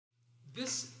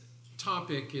This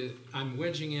topic I'm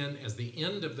wedging in as the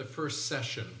end of the first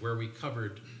session where we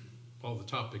covered all the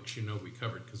topics we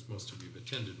covered because most of you have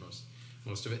attended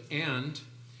most of it. And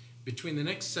between the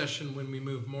next session when we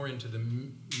move more into the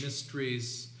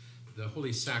mysteries, the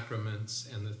holy sacraments,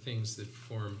 and the things that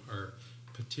form our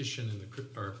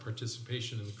our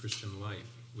participation in the Christian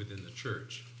life within the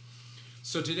church.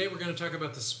 So today we're going to talk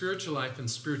about the spiritual life and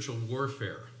spiritual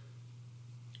warfare.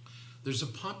 There's a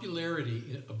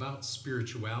popularity about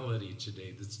spirituality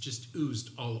today that's just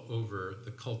oozed all over the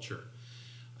culture.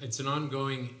 It's an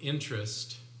ongoing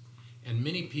interest, and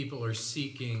many people are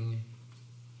seeking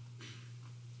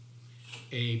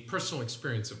a personal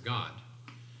experience of God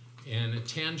and a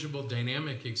tangible,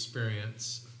 dynamic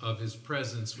experience of His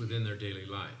presence within their daily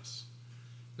lives.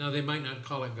 Now, they might not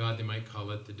call it God, they might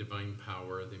call it the divine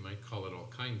power, they might call it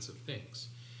all kinds of things.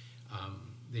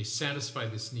 They satisfy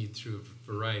this need through a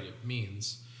variety of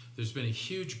means. There's been a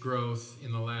huge growth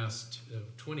in the last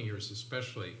 20 years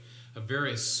especially of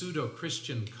various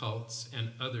pseudo-Christian cults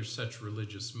and other such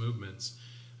religious movements.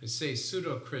 I say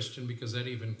pseudo-Christian because that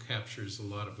even captures a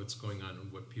lot of what's going on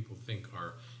and what people think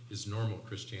is normal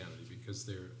Christianity, because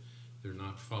they're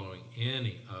not following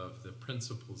any of the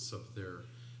principles of their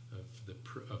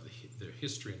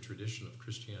history and tradition of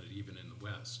Christianity, even in the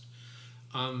West.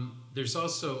 There's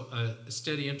also a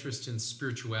steady interest in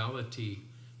spirituality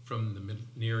from the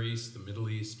Near East, the Middle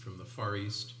East, from the Far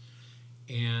East,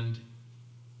 and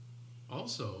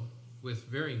also with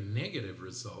very negative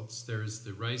results. There's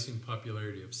the rising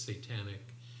popularity of satanic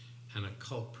and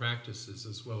occult practices,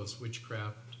 as well as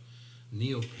witchcraft,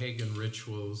 neo-pagan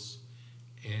rituals,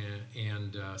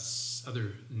 and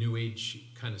other New Age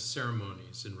kind of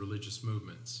ceremonies and religious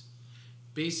movements.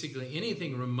 Basically,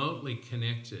 anything remotely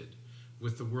connected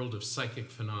with the world of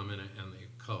psychic phenomena and the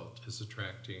occult is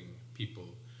attracting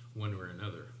people one way or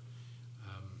another.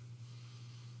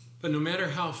 But no matter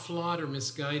how flawed or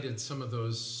misguided some of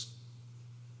those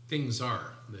things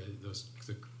are,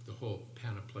 the whole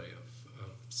panoply of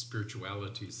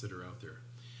spiritualities that are out there,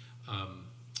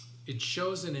 it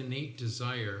shows an innate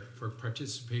desire for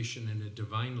participation in a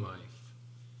divine life,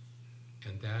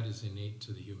 and that is innate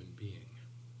to the human being.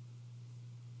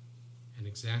 And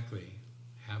exactly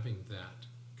having that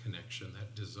connection,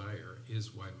 that desire,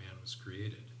 is why man was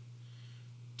created.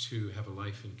 To have a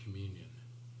life in communion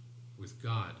with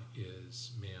God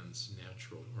is man's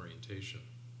natural orientation.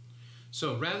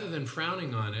 So rather than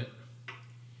frowning on it,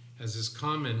 as is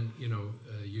common,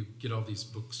 you get all these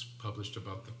books published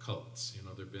about the cults.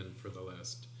 There have been for the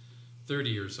last 30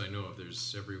 years, I know of.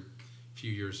 There's every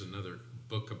few years another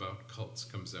book about cults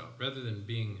comes out. Rather than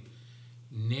being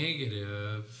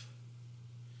negative,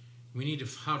 we need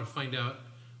how to find out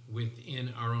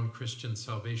within our own Christian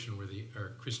salvation, our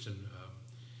Christian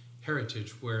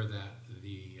heritage, where the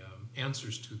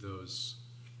answers to those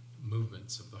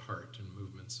movements of the heart and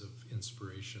movements of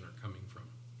inspiration are coming from.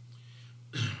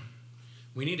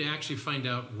 We need to actually find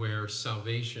out where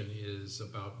salvation is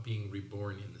about being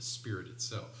reborn in the Spirit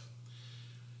itself.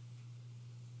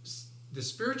 The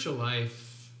spiritual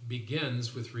life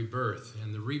begins with rebirth,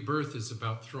 and the rebirth is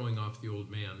about throwing off the old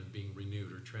man and being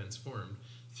renewed or transformed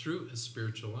through a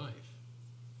spiritual life.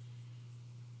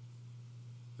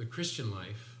 The Christian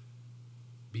life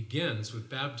begins with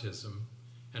baptism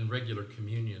and regular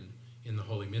communion in the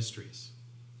holy mysteries.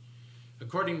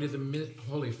 According to the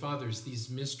Holy Fathers, these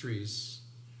mysteries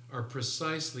are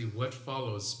precisely what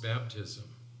follows baptism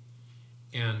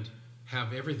and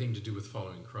have everything to do with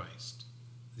following Christ,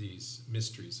 these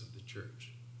mysteries of the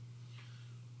church.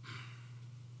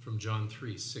 From John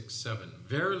 3, 6, 7.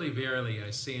 Verily, verily,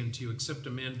 I say unto you, except a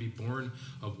man be born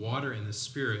of water and the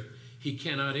Spirit, he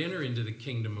cannot enter into the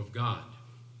kingdom of God.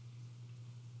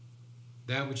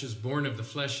 That which is born of the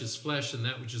flesh is flesh, and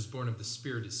that which is born of the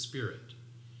Spirit is spirit.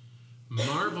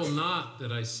 Marvel not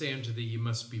that I say unto thee, you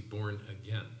must be born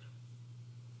again.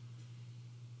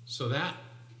 So that,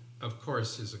 of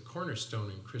course, is a cornerstone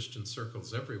in Christian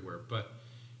circles everywhere, but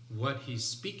what he's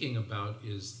speaking about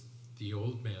is the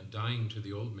old man, dying to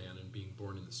the old man and being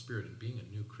born in the Spirit and being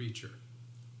a new creature.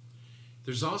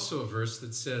 There's also a verse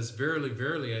that says, verily,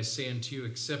 verily, I say unto you,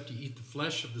 except ye eat the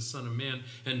flesh of the Son of Man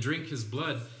and drink his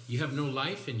blood, ye have no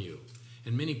life in you.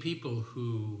 And many people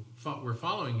who were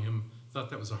following him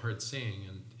thought that was a hard saying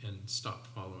and stopped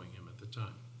following him at the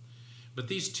time. But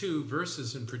these two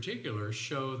verses in particular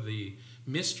show the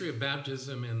mystery of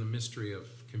baptism and the mystery of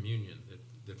communion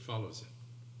that follows it.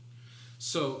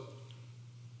 So,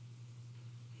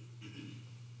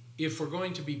 if we're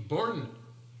going to be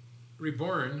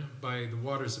reborn by the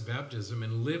waters of baptism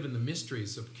and live in the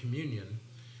mysteries of communion,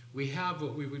 we have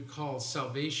what we would call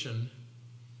salvation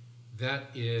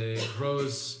that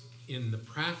grows in the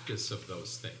practice of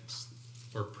those things,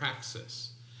 or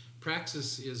praxis.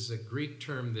 Praxis is a Greek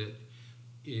term that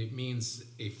it means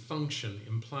a function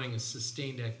implying a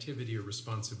sustained activity or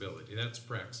responsibility. That's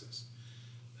praxis.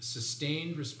 A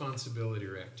sustained responsibility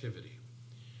or activity.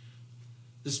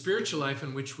 The spiritual life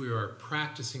in which we are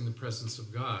practicing the presence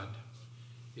of God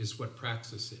is what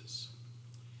praxis is.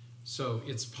 So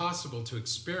it's possible to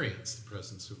experience the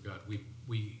presence of God.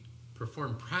 We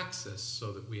perform praxis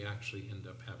so that we actually end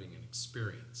up having an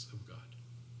experience of God.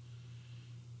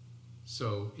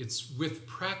 So it's with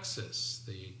praxis,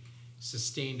 the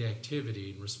sustained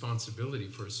activity and responsibility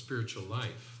for a spiritual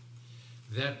life,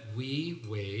 that we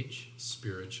wage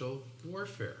spiritual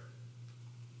warfare.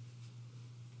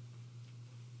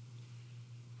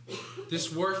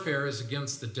 This warfare is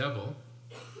against the devil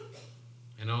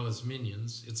and all his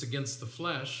minions. It's against the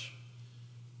flesh,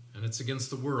 and it's against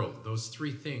the world. Those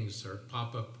three things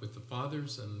pop up with the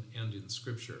fathers and in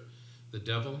Scripture: the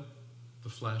devil, the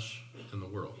flesh, and the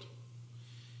world.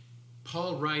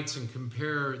 Paul writes and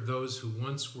compare those who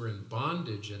once were in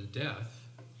bondage and death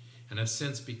and have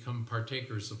since become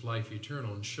partakers of life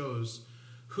eternal, and shows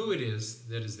who it is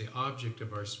that is the object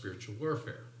of our spiritual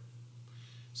warfare.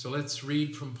 So let's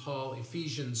read from Paul,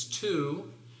 Ephesians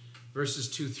 2, verses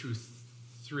 2 through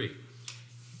 3.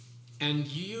 And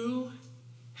you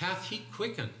hath he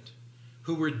quickened,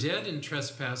 who were dead in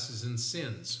trespasses and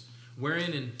sins,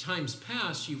 wherein in times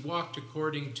past ye walked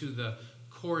according to the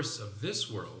course of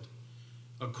this world,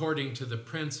 according to the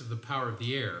prince of the power of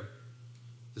the air,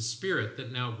 the spirit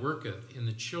that now worketh in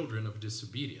the children of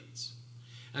disobedience,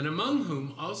 and among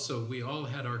whom also we all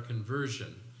had our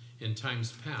conversion in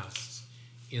times past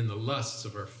in the lusts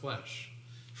of our flesh,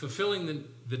 fulfilling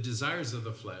the desires of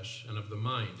the flesh and of the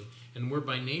mind, and were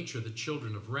by nature the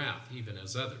children of wrath, even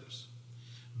as others.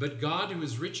 But God, who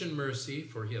is rich in mercy,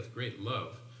 for he hath great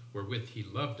love, wherewith he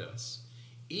loved us,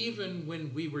 even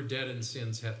when we were dead in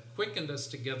sins, hath quickened us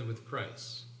together with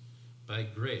Christ. By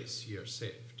grace ye are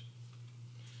saved.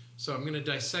 So I'm going to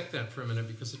dissect that for a minute,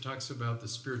 because it talks about the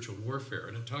spiritual warfare,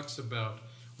 and it talks about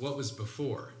what was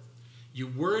before. You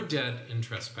were dead in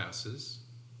trespasses.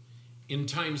 In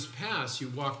times past, you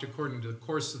walked according to the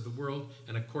course of the world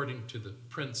and according to the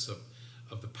prince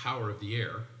of the power of the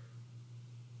air.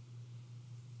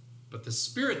 But the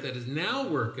spirit that is now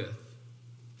worketh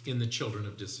in the children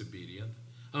of disobedience,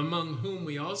 among whom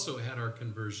we also had our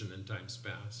conversion in times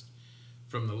past,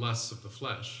 from the lusts of the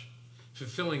flesh,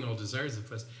 fulfilling all desires of the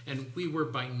flesh, and we were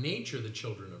by nature the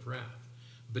children of wrath.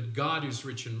 But God, who's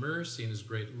rich in mercy and his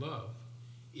great love,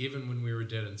 even when we were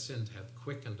dead in sin, hath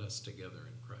quickened us together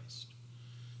in Christ.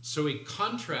 So he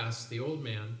contrasts the old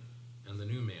man and the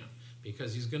new man,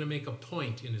 because he's going to make a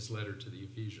point in his letter to the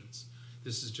Ephesians.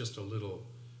 This is just a little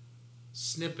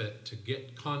snippet to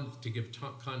give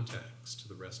context to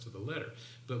the rest of the letter.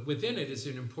 But within it is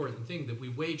an important thing, that we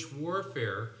wage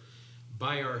warfare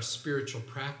by our spiritual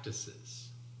practices.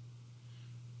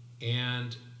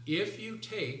 And if you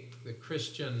take the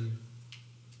Christian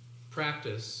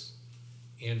practice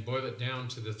and boil it down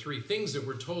to the three things that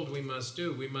we're told we must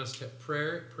do, we must have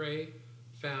prayer, pray,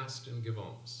 fast, and give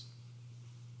alms.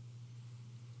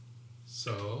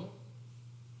 So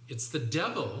it's the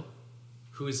devil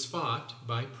who is fought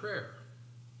by prayer.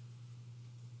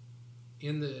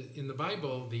 In the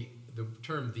Bible, the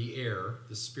term the air,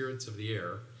 the spirits of the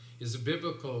air, is a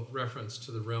biblical reference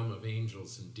to the realm of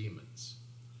angels and demons.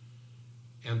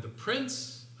 And the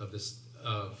prince of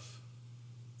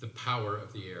the power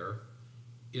of the air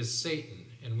is Satan,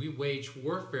 and we wage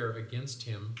warfare against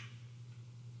him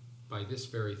by this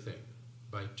very thing,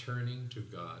 by turning to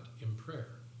God in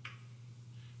prayer.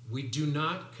 We do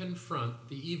not confront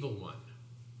the evil one.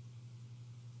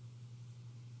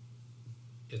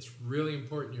 It's really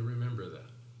important you remember that.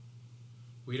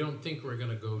 We don't think we're going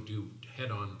to go do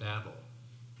head-on battle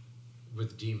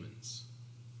with demons.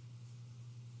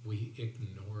 We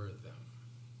ignore them.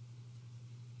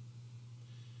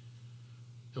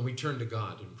 And we turn to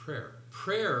God in prayer.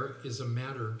 Prayer is a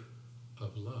matter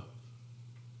of love.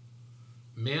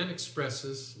 Man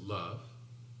expresses love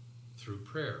through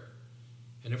prayer.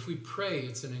 And if we pray,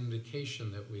 it's an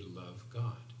indication that we love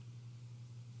God.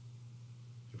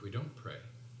 If we don't pray,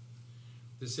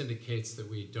 this indicates that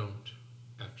we don't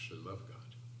actually love God.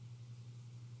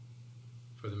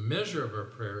 For the measure of our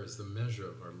prayer is the measure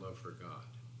of our love for God.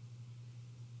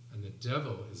 And the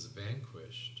devil is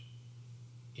vanquished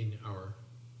in our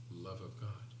love of God.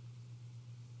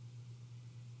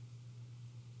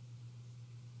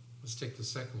 Let's take the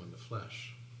second one, the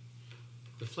flesh.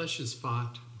 The flesh is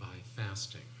fought by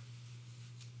fasting.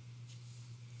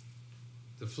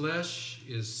 The flesh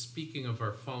is speaking of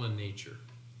our fallen nature,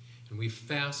 and we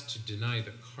fast to deny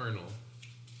the carnal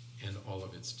and all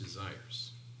of its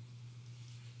desires.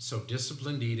 So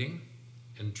disciplined eating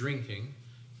and drinking,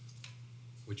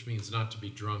 which means not to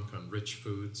be drunk on rich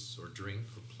foods or drink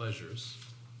or pleasures,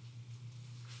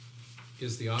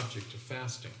 is the object of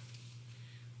fasting.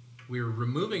 We're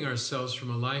removing ourselves from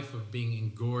a life of being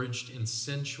engorged in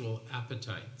sensual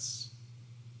appetites.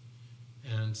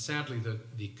 And sadly,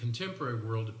 the contemporary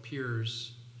world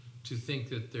appears to think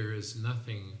that there is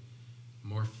nothing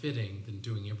more fitting than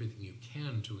doing everything you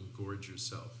can to engorge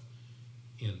yourself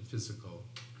in physical,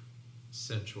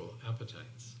 sensual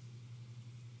appetites.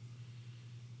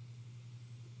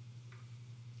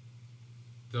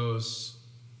 Those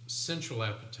sensual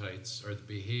appetites are the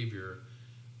behavior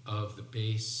of the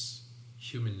base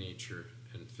human nature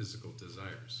and physical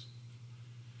desires.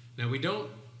 Now, we don't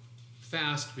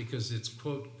fast because it's,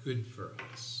 quote, good for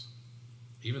us,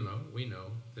 even though we know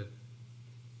that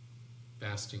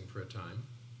fasting for a time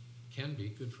can be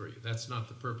good for you. That's not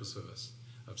the purpose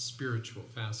of spiritual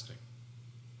fasting,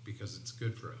 because it's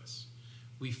good for us.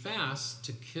 We fast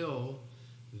to kill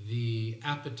the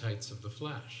appetites of the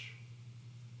flesh.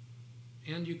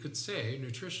 And you could say,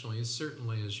 nutritionally,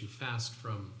 certainly as you fast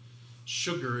from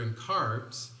sugar and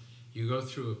carbs, you go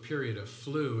through a period of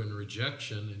flu and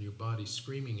rejection and your body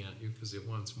screaming at you because it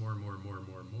wants more and more and more and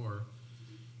more and more.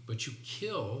 But you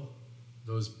kill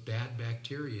those bad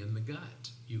bacteria in the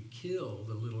gut. You kill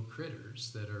the little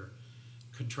critters that are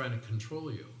trying to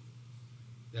control you.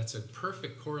 That's a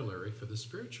perfect corollary for the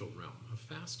spiritual realm of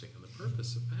fasting. And the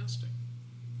purpose of fasting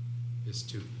is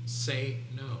to say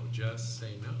no, just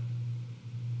say no,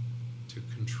 to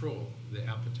control the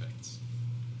appetites.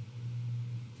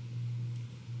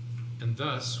 And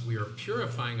thus, we are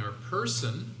purifying our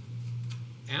person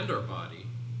and our body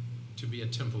to be a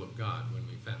temple of God when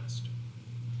we fast.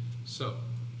 So,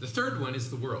 the third one is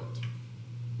the world.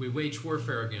 We wage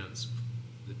warfare against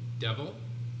the devil,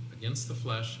 against the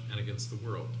flesh, and against the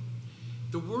world.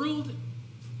 The world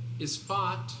is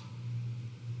fought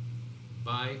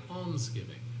by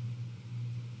almsgiving.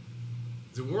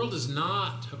 The world is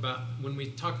not about, when we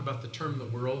talk about the term the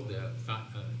world, the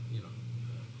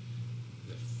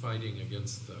fighting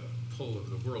against the pull of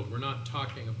the world, we're not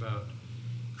talking about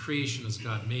creation as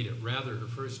God made it. Rather, it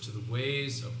refers to the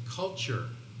ways of culture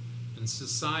and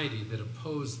society that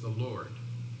oppose the Lord.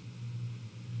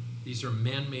 These are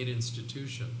man-made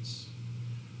institutions,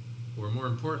 or more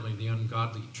importantly, the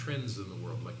ungodly trends in the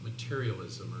world, like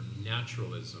materialism or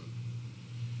naturalism,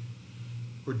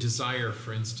 or desire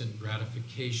for instant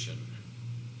gratification,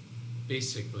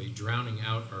 basically drowning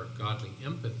out our godly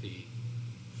empathy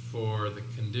for the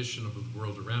condition of the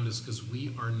world around us, because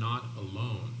we are not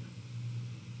alone.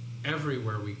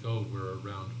 Everywhere we go, we're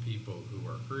around people who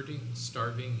are hurting,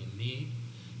 starving, in need.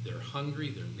 They're hungry,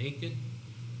 they're naked.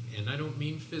 And I don't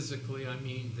mean physically, I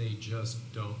mean they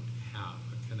just don't have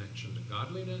a connection to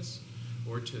godliness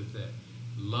or to the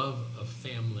love of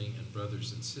family and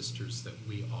brothers and sisters that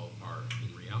we all are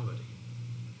in reality.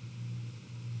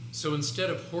 So instead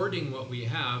of hoarding what we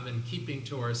have and keeping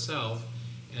to ourselves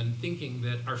and thinking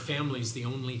that our family is the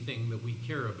only thing that we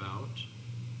care about,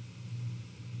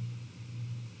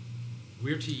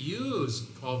 we're to use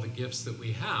all the gifts that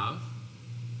we have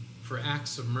for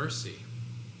acts of mercy.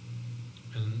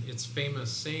 And it's famous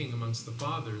saying amongst the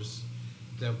fathers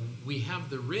that we have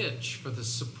the rich for the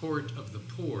support of the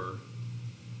poor,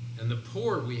 and the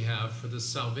poor we have for the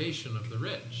salvation of the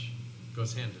rich. It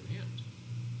goes hand in hand.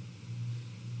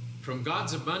 From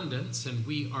God's abundance, and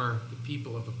we are the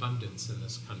people of abundance in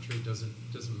this country. It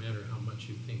doesn't matter how much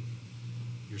you think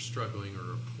you're struggling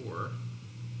or are poor.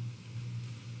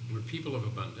 We're people of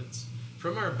abundance.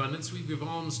 From our abundance, we give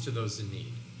alms to those in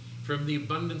need. From the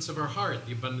abundance of our heart,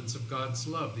 the abundance of God's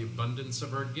love, the abundance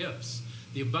of our gifts,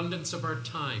 the abundance of our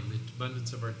time, the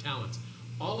abundance of our talents.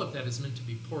 All of that is meant to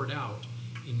be poured out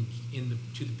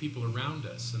to the people around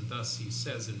us. And thus he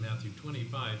says in Matthew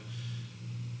 25,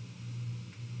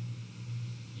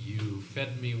 you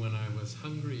fed me when I was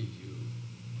hungry, you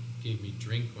gave me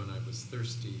drink when I was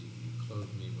thirsty, you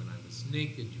clothed me when I was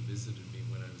naked, you visited me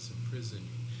when I was in prison,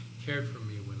 you cared for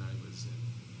me when I was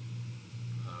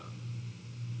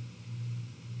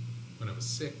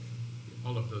sick.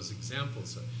 All of those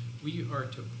examples. We are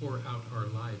to pour out our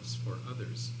lives for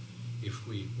others if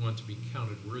we want to be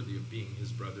counted worthy of being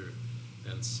his brother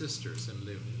and sisters and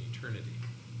live in eternity.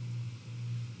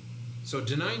 So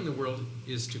denying the world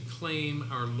is to claim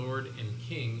our Lord and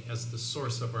King as the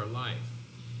source of our life.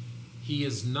 He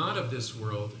is not of this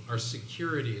world. Our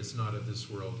security is not of this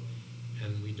world.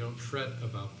 And we don't fret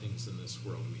about things in this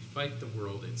world. We fight the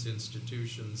world, its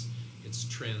institutions, its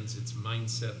trends, its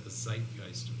mindset, the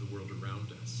zeitgeist of the world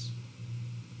around us.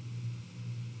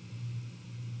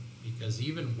 Because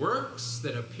even works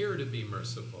that appear to be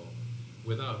merciful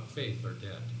without faith are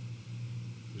dead.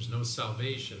 There's no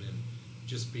salvation in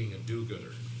just being a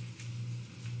do-gooder.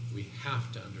 We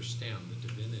have to understand that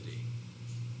divinity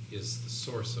is the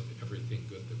source of everything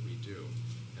good that we do,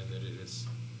 and that it is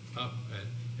up, and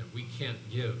we can't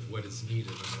give what is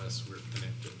needed unless we're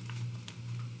connected.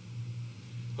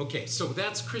 Okay, so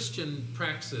that's Christian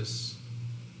praxis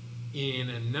in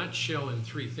a nutshell in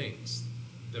three things.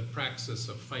 The praxis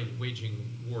of waging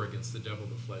war against the devil,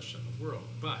 the flesh, and the world.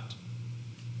 But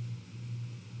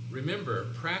remember,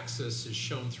 praxis is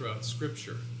shown throughout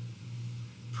Scripture.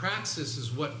 Praxis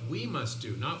is what we must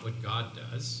do, not what God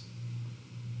does.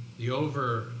 The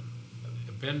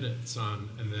overabundance on,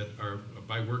 and that are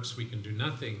by works we can do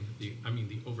nothing, the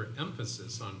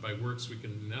overemphasis on by works we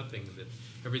can do nothing, that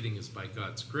everything is by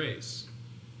God's grace,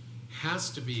 has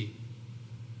to be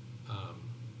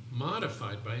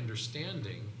modified by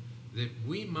understanding that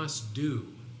we must do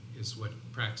is what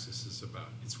praxis is about.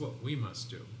 It's what we must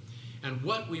do. And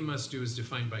what we must do is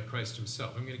defined by Christ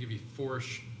himself. I'm going to give you four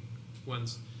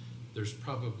ones. There's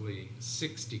probably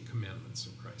 60 commandments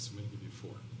of Christ. I'm going to give you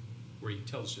four, where he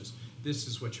tells us this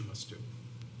is what you must do.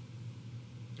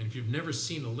 And if you've never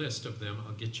seen a list of them,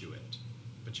 I'll get you it.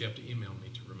 But you have to email me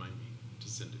to remind me to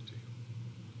send it to you.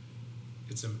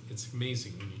 It's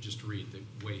amazing when you just read the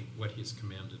way what he's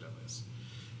commanded of us.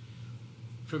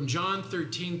 From John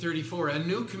 13:34, a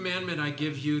new commandment I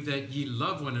give you, that ye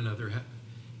love one another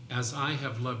as I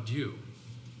have loved you,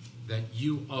 that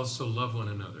you also love one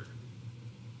another.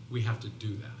 We have to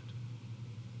do that.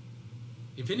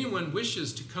 If anyone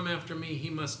wishes to come after me, he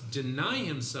must deny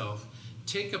himself,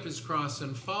 take up his cross,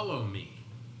 and follow me.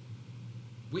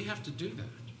 We have to do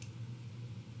that.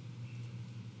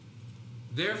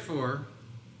 Therefore,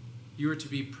 you are to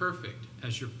be perfect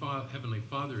as your heavenly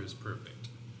Father is perfect.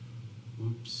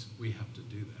 Oops, we have to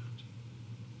do that.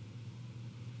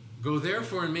 Go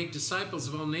therefore and make disciples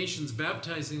of all nations,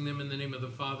 baptizing them in the name of the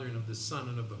Father and of the Son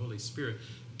and of the Holy Spirit,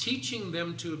 teaching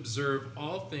them to observe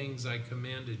all things I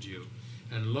commanded you.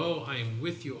 And lo, I am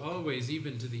with you always,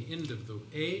 even to the end of the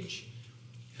age.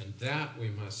 And that we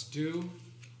must do.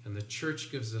 And the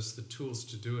church gives us the tools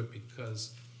to do it,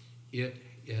 because it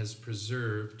has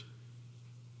preserved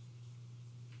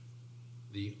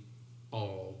the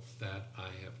all that I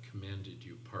have commanded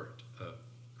you part of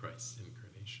Christ's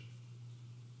incarnation.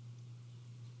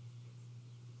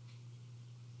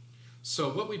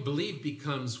 So what we believe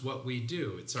becomes what we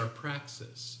do. It's our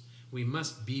praxis. We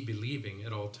must be believing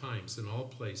at all times, in all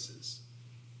places.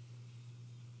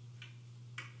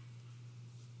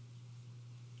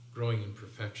 Growing in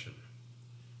perfection.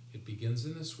 It begins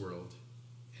in this world,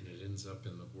 and it ends up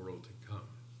in the world to come.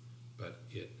 But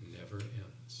it never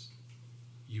ends.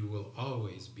 You will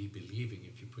always be believing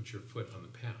if you put your foot on the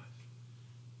path.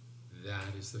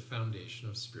 That is the foundation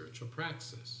of spiritual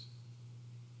praxis.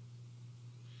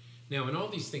 Now, in all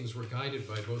these things, we're guided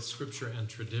by both Scripture and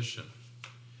tradition.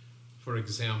 For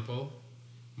example,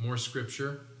 more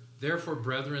Scripture. Therefore,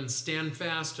 brethren, stand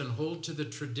fast and hold to the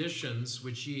traditions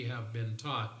which ye have been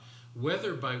taught,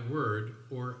 whether by word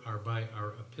or by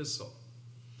our epistle.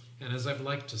 And as I'd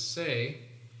like to say,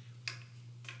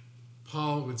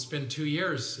 Paul would spend 2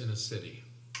 years in a city,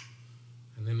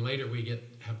 and then later we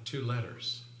have 2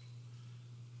 letters.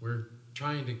 We're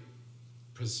trying to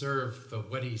preserve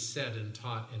what he said and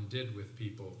taught and did with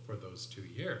people for those 2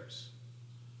 years.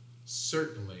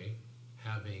 Certainly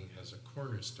having as a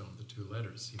cornerstone the 2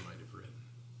 letters he might have written.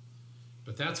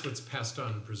 But that's what's passed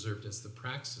on and preserved as the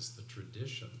praxis, the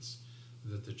traditions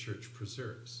that the church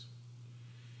preserves.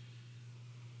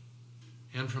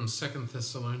 And from 2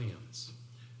 Thessalonians.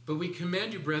 But we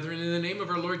command you, brethren, in the name of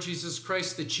our Lord Jesus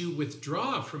Christ, that you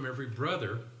withdraw from every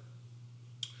brother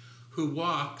who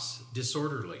walks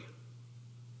disorderly,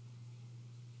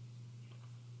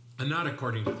 and not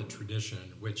according to the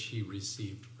tradition which he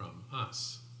received from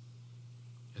us.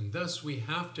 And thus we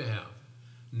have to have,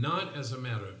 not as a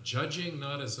matter of judging,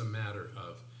 not as a matter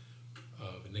of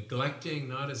neglecting,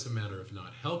 not as a matter of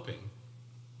not helping,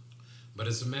 but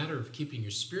as a matter of keeping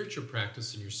your spiritual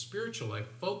practice and your spiritual life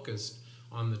focused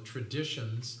on the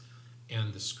traditions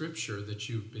and the Scripture that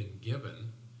you've been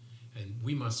given, and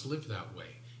we must live that way.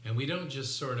 And we don't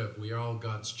just we are all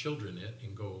God's children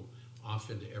and go off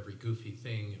into every goofy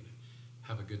thing and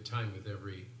have a good time with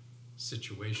every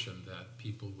situation that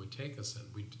people would take us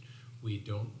in. We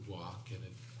don't walk in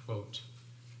a quote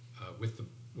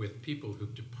with people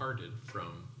who've departed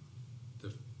from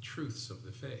the truths of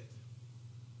the faith.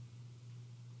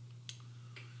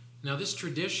 Now, this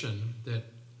tradition that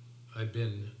I've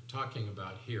been talking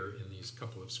about here in these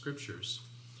couple of scriptures.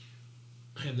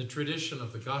 And the tradition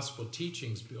of the gospel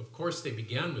teachings, of course, they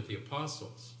began with the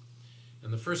apostles.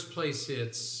 In the first place,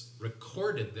 it's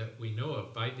recorded that we know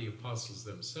of by the apostles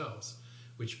themselves,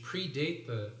 which predate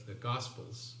the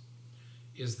Gospels,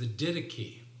 is the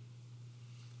Didache.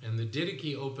 And the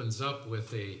Didache opens up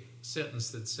with a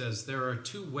sentence that says, there are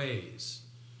two ways,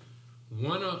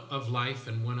 one of life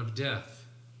and one of death.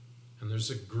 And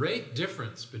there's a great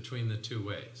difference between the two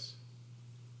ways.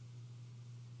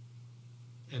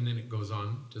 And then it goes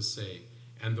on to say,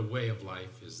 and the way of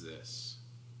life is this.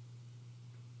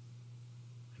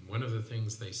 And one of the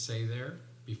things they say there,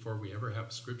 before we ever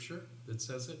have scripture that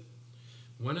says it,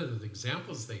 one of the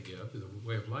examples they give, the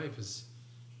way of life, is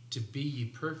to be ye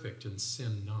perfect and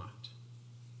sin not.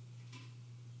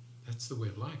 That's the way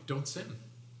of life. Don't sin.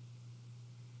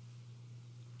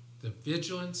 The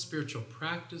vigilant spiritual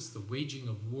practice, the waging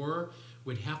of war,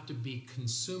 would have to be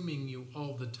consuming you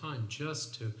all the time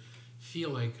just to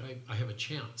feel like I have a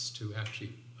chance to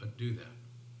actually do that.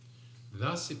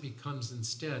 Thus, it becomes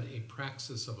instead a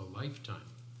praxis of a lifetime,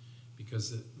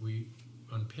 because we,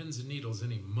 on pins and needles,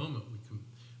 any moment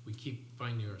we keep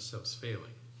finding ourselves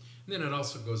failing. And then it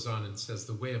also goes on and says,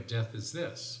 the way of death is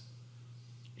this.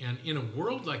 And in a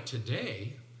world like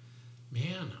today,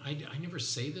 man, I never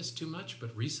say this too much,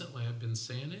 but recently I've been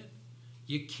saying it.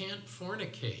 You can't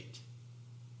fornicate.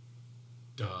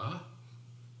 Duh.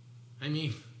 I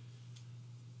mean,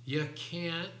 you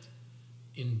can't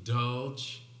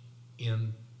indulge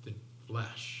in the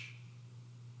flesh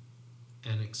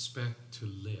and expect to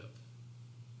live.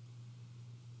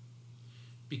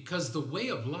 Because the way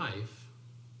of life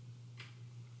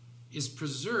is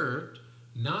preserved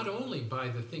not only by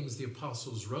the things the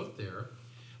apostles wrote there,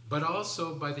 but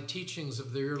also by the teachings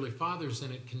of the early fathers,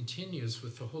 and it continues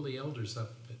with the holy elders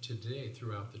up to today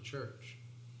throughout the church.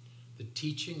 The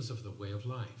teachings of the way of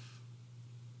life.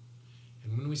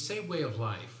 And when we say way of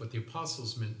life, what the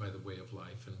apostles meant by the way of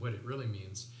life and what it really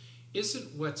means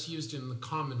isn't what's used in the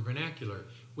common vernacular.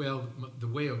 Well,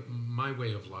 my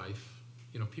way of life,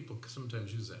 people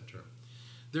sometimes use that term.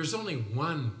 There's only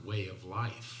one way of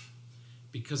life,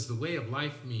 because the way of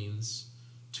life means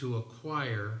to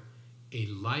acquire a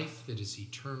life that is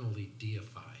eternally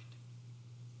deified.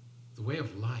 The way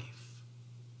of life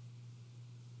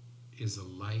is a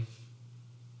life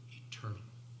eternal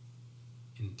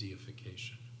in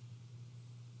deification.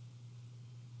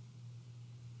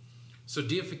 So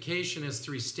deification has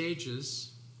three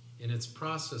stages in its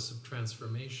process of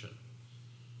transformation.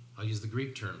 I'll use the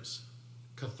Greek terms: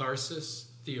 catharsis,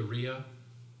 theoria,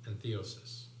 and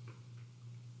theosis.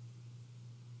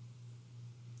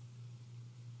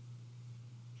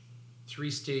 Three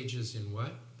stages in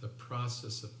what? The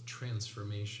process of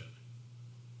transformation.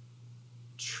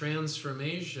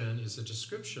 Transformation is a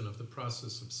description of the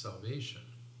process of salvation.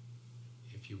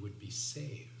 If you would be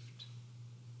saved,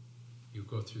 you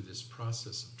go through this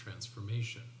process of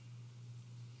transformation.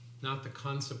 Not the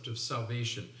concept of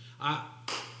salvation.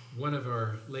 One of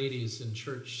our ladies in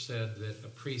church said that a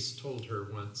priest told her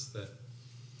once that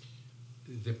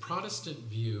the Protestant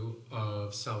view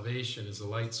of salvation is a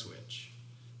light switch.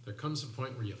 There comes a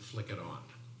point where you flick it on,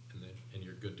 and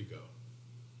you're good to go.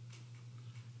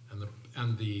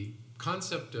 And the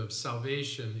concept of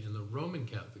salvation in the Roman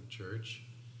Catholic Church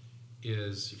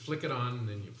is you flick it on, and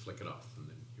then you flick it off, and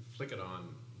then you flick it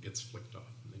on, it gets flicked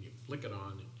off, and then you flick it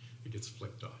on, and it gets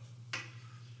flicked off.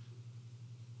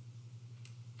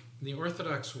 In the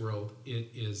Orthodox world, it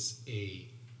is a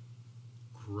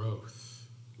growth,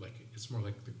 it's more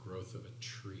like the growth of a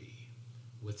tree,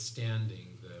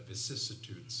 withstanding the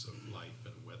vicissitudes of life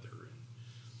and weather and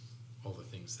all the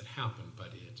things that happen, but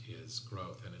it is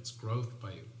growth, and it's growth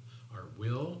by our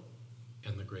will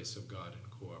and the grace of God in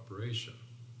cooperation.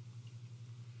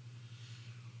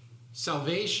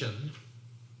 Salvation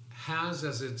has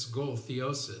as its goal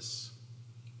theosis,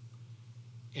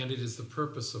 and it is the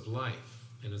purpose of life,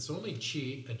 and it's only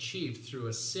achieved through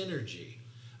a synergy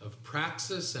of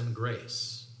praxis and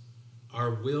grace.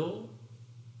 Our will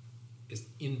is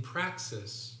in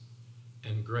praxis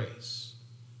and grace,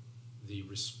 the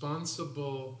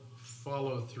responsible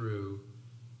follow-through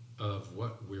of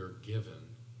what we're given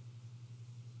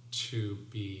to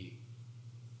be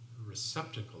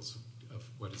receptacles of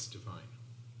what is divine.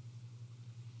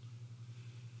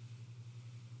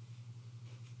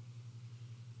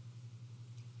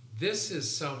 This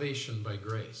is salvation by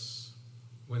grace.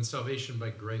 When salvation by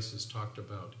grace is talked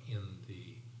about in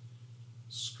the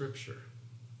scripture,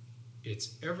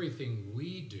 it's everything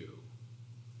we do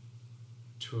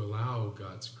to allow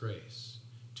God's grace,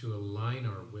 to align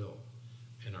our will,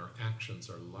 and our actions,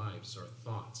 our lives, our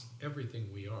thoughts, everything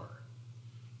we are,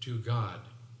 to God,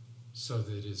 so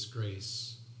that His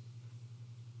grace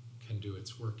can do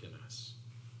its work in us.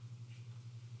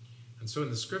 And so in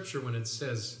the scripture, when it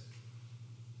says,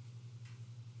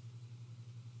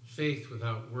 faith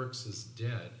without works is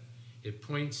dead, it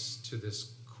points to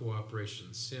this cooperation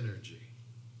synergy.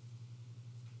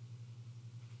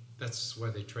 That's why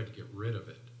they tried to get rid of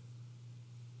it.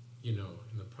 You know,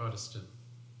 in the Protestant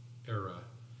era,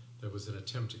 there was an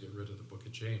attempt to get rid of the book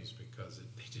of James because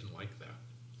they didn't like that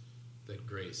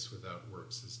grace without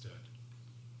works is dead.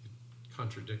 It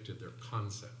contradicted their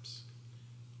concepts.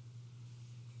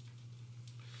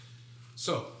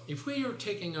 So, if we are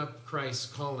taking up Christ's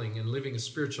calling and living a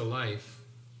spiritual life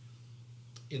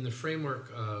in the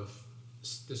framework of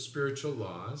the spiritual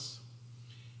laws,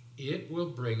 it will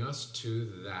bring us to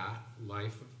that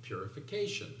life of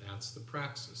purification. That's the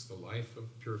praxis, the life of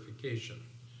purification.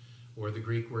 Or the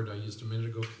Greek word I used a minute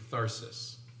ago,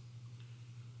 catharsis.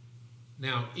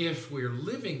 Now, if we're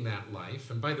living that life,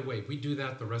 and by the way, we do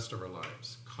that the rest of our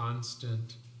lives,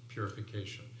 constant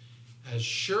purification. As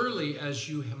surely as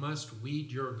you must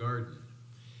weed your garden.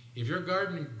 If your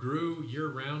garden grew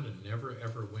year-round and never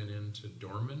ever went into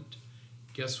dormant,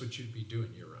 guess what you'd be doing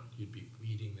year-round? You'd be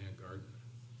weeding that garden,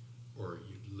 or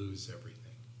you'd lose everything.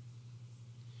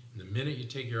 And the minute you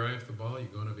take your eye off the ball, you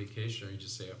go on a vacation, or you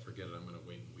just say, oh, forget it, I'm going to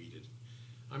wait and weed it.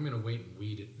 I'm going to wait and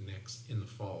weed it next in the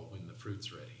fall when the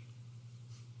fruit's ready.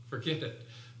 Forget it.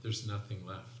 There's nothing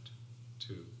left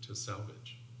to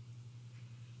salvage.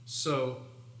 So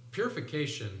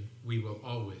purification we will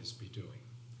always be doing.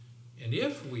 And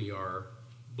if we are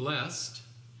blessed,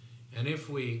 and if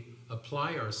we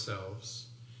apply ourselves,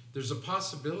 there's a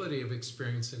possibility of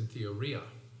experiencing theoria,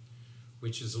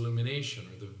 which is illumination,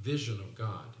 or the vision of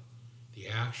God, the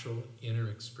actual inner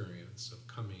experience of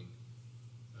coming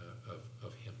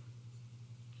of Him.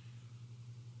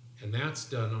 And that's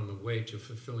done on the way to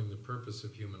fulfilling the purpose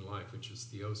of human life, which is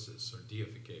theosis, or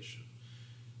deification.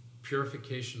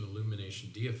 Purification, illumination,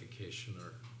 deification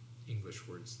are English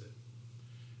words that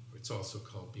it's also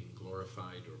called being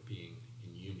glorified or being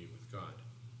in union with God.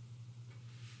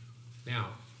 Now,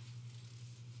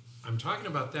 I'm talking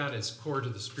about that as core to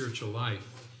the spiritual life,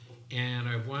 and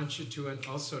I want you to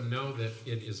also know that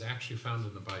it is actually found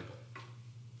in the Bible.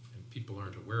 And people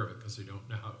aren't aware of it because they don't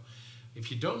know how. If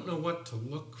you don't know what to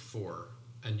look for,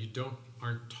 and you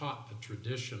aren't taught the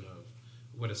tradition of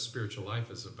what a spiritual life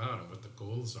is about and what the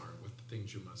goals are and what the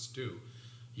things you must do,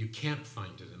 you can't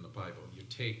find it in the Bible. You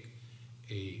take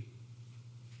a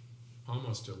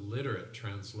almost illiterate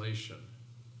translation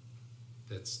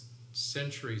that's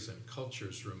centuries and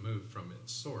cultures removed from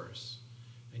its source,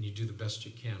 and you do the best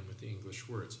you can with the English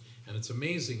words. And it's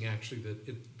amazing, actually,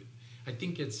 that I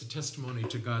think it's a testimony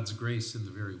to God's grace in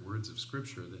the very words of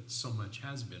Scripture that so much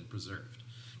has been preserved.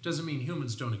 Doesn't mean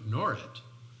humans don't ignore it,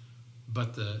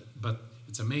 but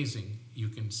it's amazing. You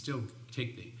can still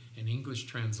take an English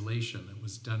translation that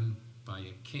was done by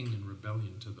a king in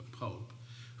rebellion to the Pope,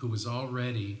 who was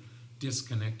already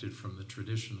disconnected from the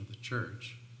tradition of the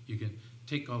church. You can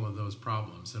take all of those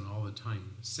problems and all the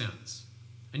time since,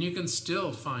 and you can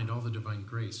still find all the divine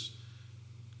grace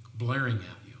blaring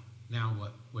at you. Now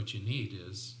what you need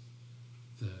is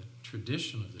the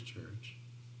tradition of the church,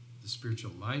 the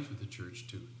spiritual life of the church,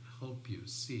 to help you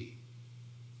see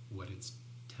what it's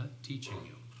teaching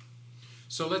you.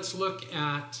 So let's look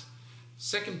at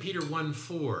 2 Peter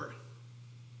 1:4.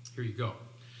 Here you go.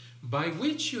 By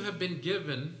which have been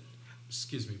given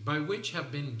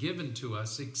to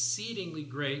us exceedingly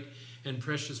great and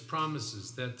precious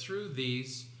promises, that through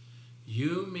these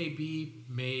you may be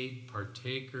made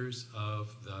partakers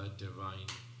of the divine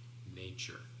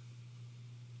nature.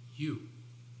 You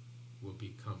will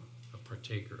become a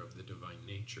partaker of the divine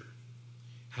nature,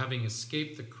 having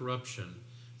escaped the corruption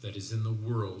that is in the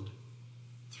world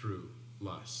through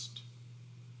lust.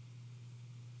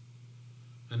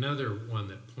 Another one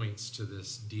that points to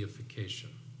this deification.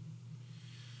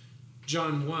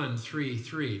 John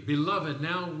 1:3. Beloved,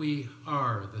 now we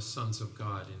are the sons of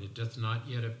God, and it doth not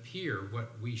yet appear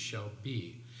what we shall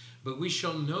be. But we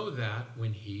shall know that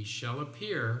when he shall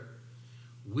appear,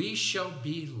 we shall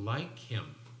be like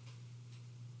him,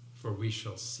 for we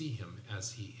shall see him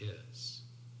as he is.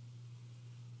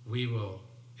 We will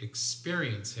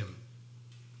experience him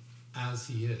as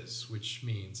he is, which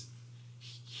means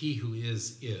he who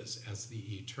is, as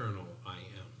the eternal I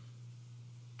am.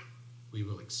 We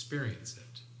will experience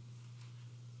it,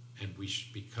 and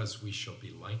because we shall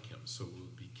be like him, so we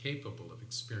will be capable of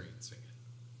experiencing it.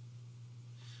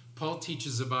 Paul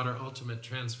teaches about our ultimate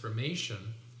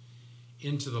transformation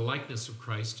into the likeness of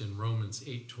Christ in Romans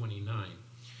 8:29.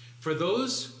 For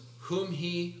those whom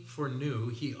he foreknew,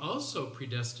 he also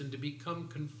predestined to become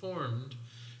conformed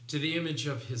to the image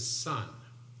of his Son,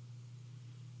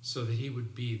 so that he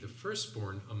would be the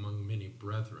firstborn among many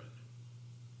brethren.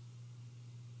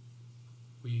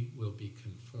 We will be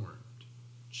conformed,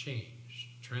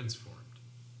 changed, transformed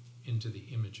into the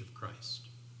image of Christ.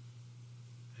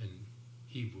 And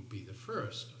he will be the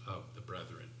first of the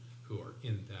brethren who are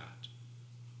in that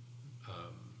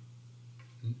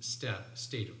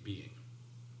state of being.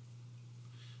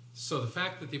 So the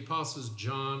fact that the apostles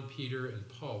John, Peter, and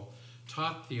Paul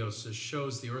taught theosis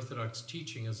shows the Orthodox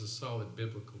teaching as a solid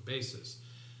biblical basis.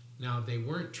 Now, they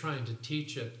weren't trying to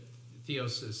teach it,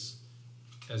 theosis,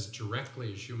 as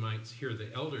directly as you might hear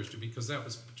the elders do, because that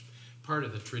was part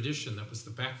of the tradition, that was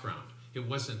the background. It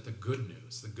wasn't the good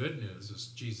news. The good news is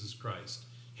Jesus Christ,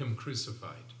 him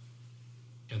crucified,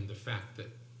 and the fact that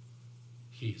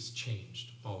he has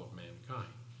changed all of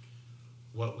mankind.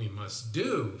 What we must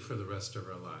do for the rest of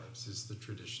our lives is in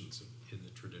the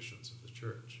traditions of the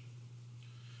church.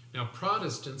 Now,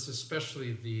 Protestants,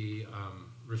 especially the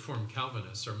Reformed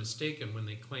Calvinists, are mistaken when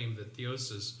they claim that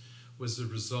theosis was the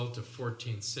result of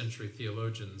 14th century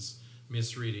theologians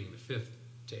misreading the 5th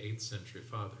to 8th century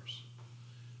fathers.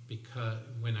 Because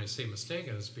when I say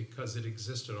mistaken, it's because it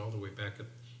existed all the way back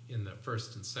in the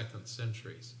 1st and 2nd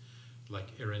centuries,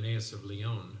 like Irenaeus of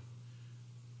Lyon,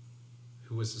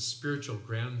 who was a spiritual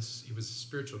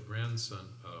grandson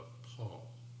of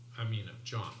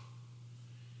John.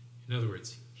 In other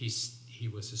words, he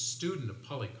was a student of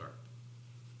Polycarp.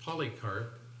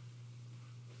 Polycarp,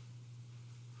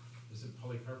 is it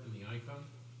Polycarp in the icon?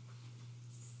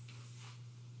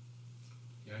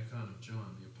 The icon of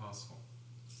John the Apostle,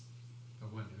 the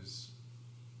one who's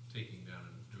taking down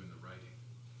and doing the writing.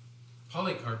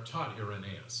 Polycarp taught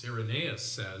Irenaeus. Irenaeus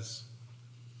says,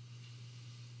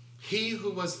 "He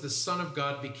who was the Son of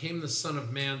God became the Son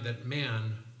of Man, that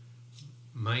man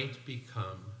might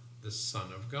become the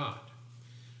Son of God."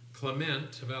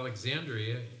 Clement of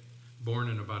Alexandria, born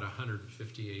in about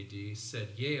 150 AD,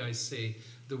 said, "Yea, I say,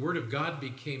 the word of God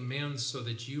became man so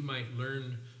that you might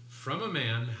learn from a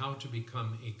man how to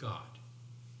become a god."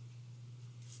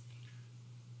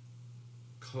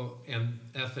 And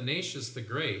Athanasius the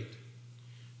Great,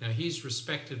 now he's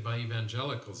respected by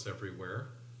evangelicals everywhere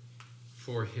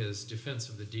for his defense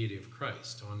of the deity of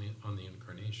Christ on the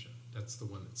incarnation. That's the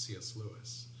one that C.S.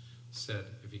 Lewis said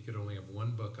if he could only have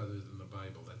one book other than the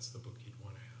Bible, that's the book he'd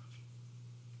want to have.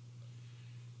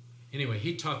 Anyway,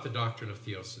 he taught the doctrine of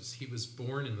theosis. He was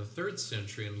born in the 3rd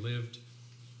century and lived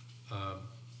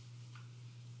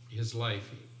his life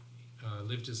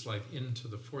into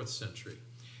the 4th century.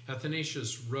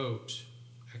 Athanasius wrote,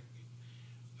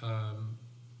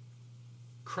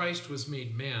 "Christ was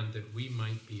made man that we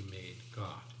might be made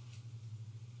God."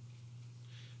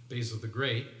 Basil the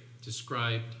Great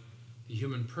described the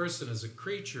human person as a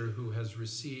creature who has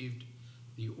received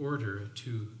the order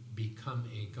to become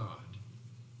a god.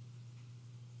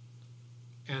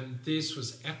 And this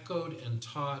was echoed and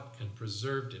taught and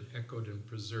preserved and echoed and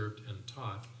preserved and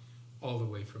taught all the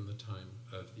way from the time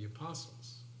of the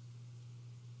apostles.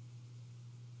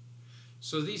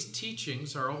 So these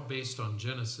teachings are all based on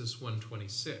Genesis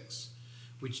 1:26,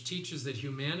 which teaches that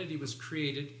humanity was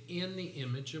created in the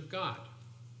image of God.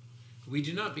 We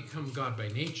do not become God by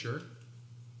nature.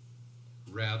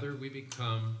 Rather, we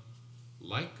become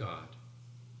like God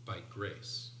by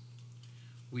grace.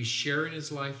 We share in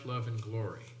his life, love, and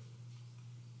glory,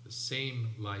 the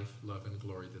same life, love, and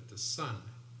glory that the Son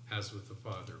has with the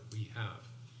Father, we have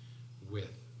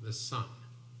with the Son.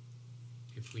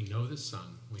 If we know the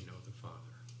Son, we know the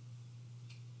Father.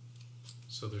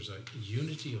 So there's a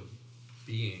unity of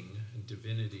being and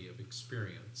divinity of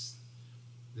experience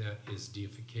that is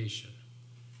deification.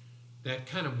 That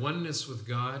kind of oneness with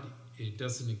God, it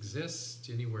doesn't exist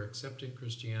anywhere except in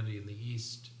Christianity. In the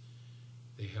East,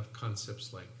 they have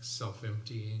concepts like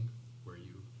self-emptying, where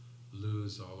you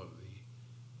lose all of the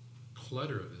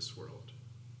clutter of this world,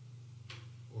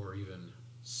 or even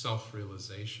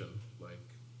self-realization,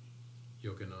 like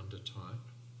Yogananda taught,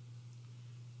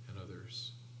 and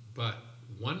others. But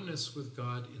oneness with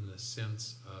God in the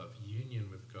sense of union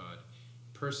with God,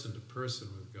 person to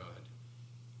person with God,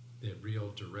 the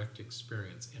real direct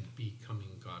experience and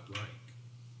becoming God-like,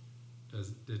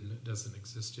 doesn't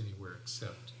exist anywhere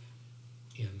except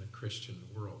in the Christian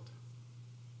world.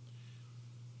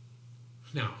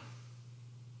 Now,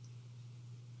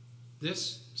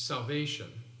 this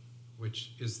salvation,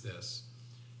 which is this,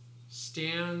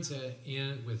 stands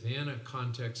within a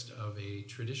context of a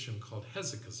tradition called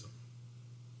hesychism.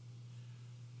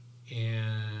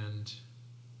 And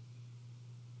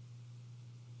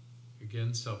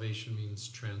Again, salvation means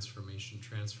transformation.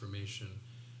 Transformation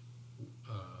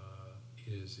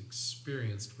is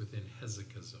experienced within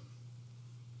hesychism.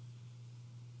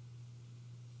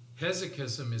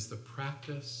 Hesychism is the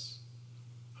practice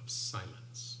of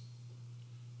silence,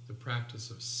 the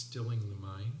practice of stilling the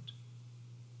mind.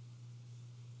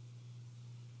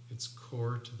 It's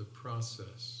core to the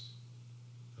process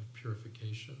of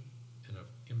purification and of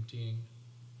emptying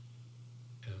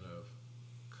and of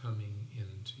coming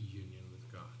into union with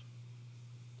God.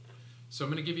 So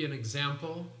I'm going to give you an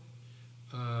example.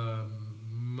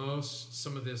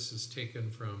 Some of this is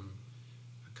taken from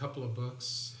a couple of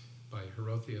books by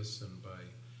Hierotheus and by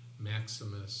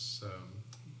Maximus,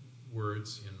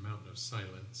 words in Mountain of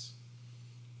Silence,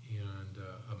 and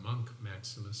a monk,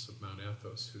 Maximus of Mount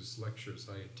Athos, whose lectures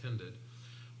I attended.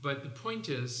 But the point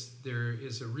is, there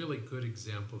is a really good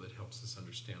example that helps us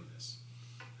understand this.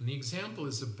 And the example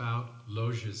is about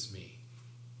logisme.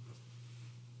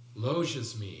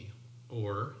 Logisme,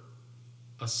 or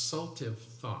assaultive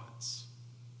thoughts.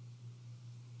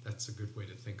 That's a good way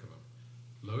to think of them.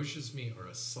 Logisme, or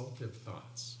assaultive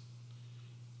thoughts.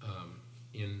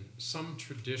 In some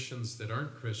traditions that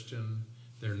aren't Christian,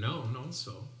 they're known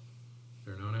also.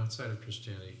 They're known outside of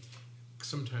Christianity,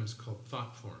 sometimes called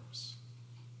thought forms.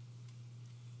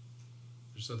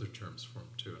 There's other terms for them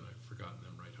too, and I've forgotten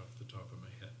them right off the top of my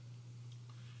head.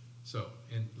 So,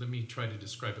 and let me try to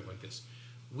describe it like this.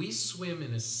 We swim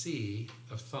in a sea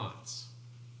of thoughts.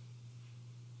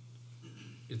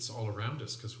 It's all around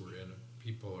us because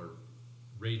people are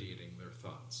radiating their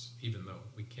thoughts, even though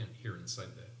we can't hear inside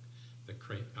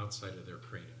outside of their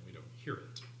cranium. We don't hear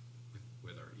it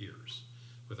with our ears,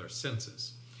 with our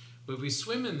senses. But we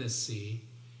swim in this sea,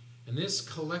 and this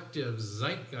collective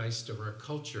zeitgeist of our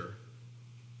culture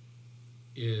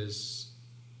is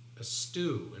a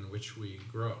stew in which we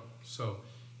grow. So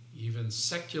even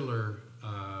secular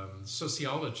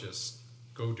sociologists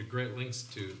go to great lengths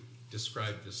to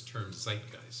describe this term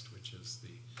zeitgeist, which is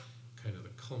the kind of the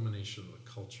culmination of the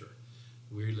culture.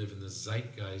 We live in the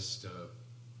zeitgeist of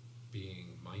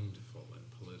being mindful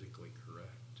and politically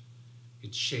correct.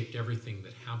 It's shaped everything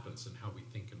that happens and how we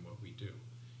think and what we do.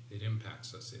 It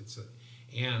impacts us.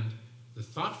 And the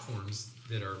thought forms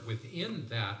that are within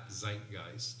that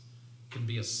zeitgeist can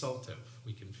be assaultive.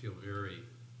 We can feel very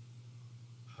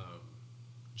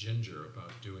ginger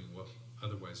about doing what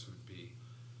otherwise would be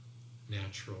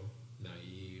natural,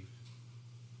 naive,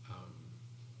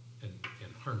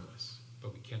 and harmless.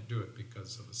 But we can't do it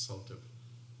because of assaultive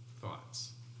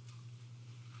thoughts.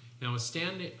 Now,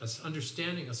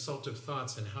 understanding assaultive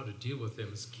thoughts and how to deal with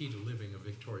them is key to living a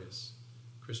victorious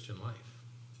Christian life.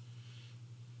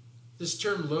 This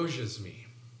term logisme,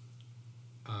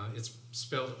 it's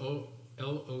spelled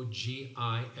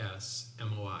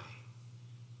Logismoi,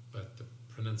 but the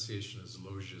pronunciation is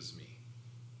logisme.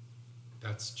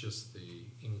 That's just the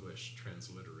English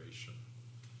transliteration.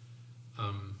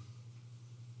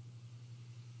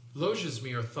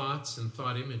 Logisme are thoughts and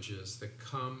thought images that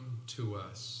come to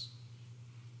us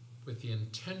with the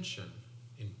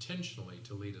intentionally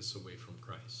to lead us away from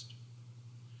Christ.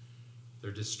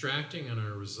 They're distracting and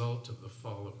are a result of the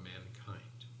fall of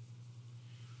mankind.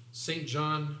 St.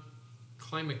 John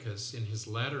Climacus, in his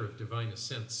Ladder of Divine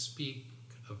Ascent, speak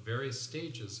of various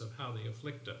stages of how they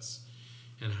afflict us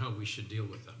and how we should deal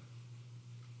with them.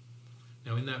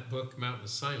 Now, in that book, Mountain of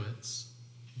Silence,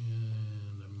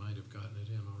 and I might have gotten it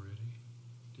in already.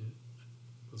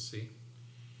 We'll see.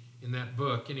 In that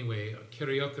book, anyway,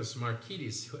 Kyriakos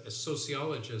Markides, a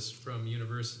sociologist from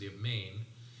University of Maine,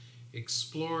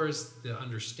 explores the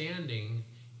understanding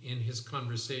in his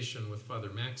conversation with Father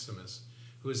Maximus,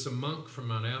 who is a monk from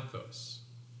Mount Athos,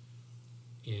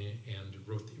 and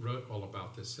wrote all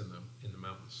about this in the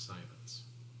Mountain of Silence.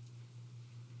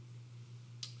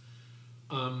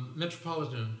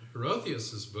 Metropolitan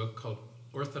Hierotheus' book, called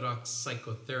Orthodox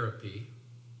Psychotherapy,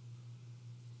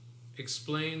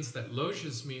 explains that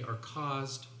logisme are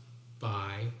caused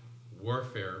by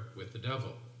warfare with the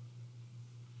devil.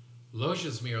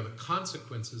 Logisme are the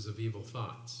consequences of evil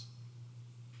thoughts.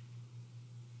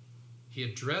 He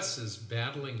addresses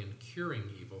battling and curing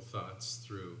evil thoughts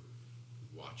through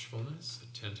watchfulness,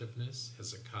 attentiveness,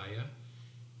 Hezekiah,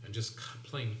 and just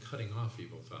plain cutting off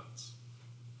evil thoughts.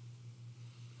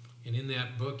 And in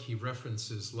that book, he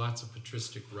references lots of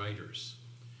patristic writers.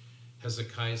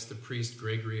 Hezekiah the priest,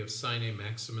 Gregory of Syene,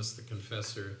 Maximus the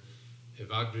confessor,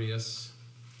 Evagrius,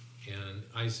 and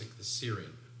Isaac the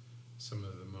Syrian, some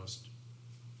of the most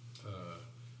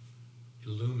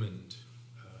illumined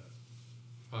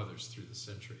fathers through the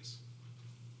centuries.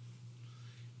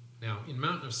 Now, in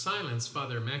Mountain of Silence,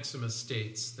 Father Maximus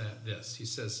states that this. He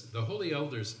says, the holy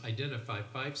elders identify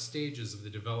 5 stages of the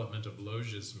development of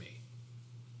logisme.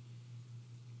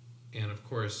 And of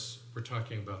course, we're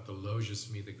talking about the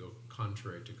logisme that go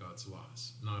contrary to God's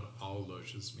laws. Not all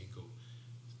logisme go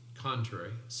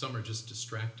contrary. Some are just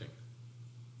distracting.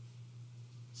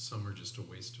 Some are just a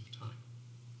waste of time.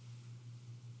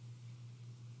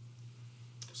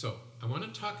 So, I want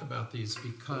to talk about these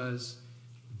because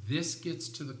this gets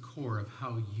to the core of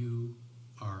how you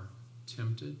are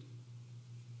tempted,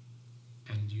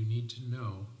 and you need to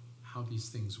know how these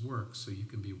things work so you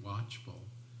can be watchful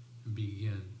and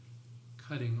begin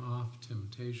cutting off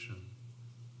temptation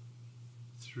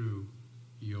through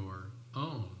your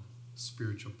own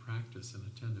spiritual practice and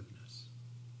attentiveness.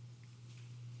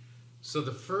 So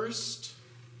the first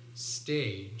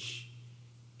stage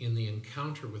in the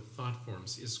encounter with thought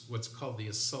forms is what's called the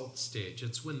assault stage.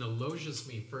 It's when the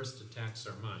logisme first attacks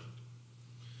our mind.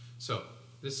 So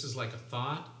this is like a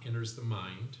thought enters the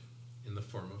mind in the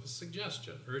form of a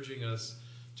suggestion, urging us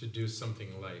to do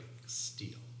something like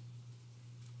steal.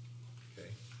 Okay,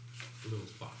 a little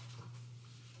thought form.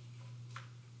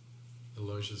 The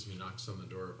logisme knocks on the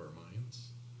door of our minds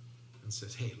and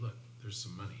says, hey, look, there's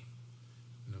some money.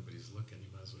 Nobody's looking, you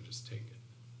might as well just take it.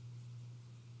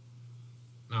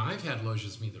 Now, I've had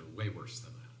logisme that are way worse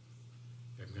than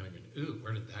that. I'm going to go, ooh,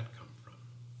 where did that come from?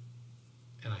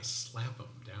 And I slap them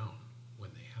down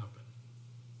when they happen.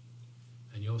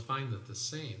 And you'll find that the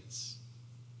saints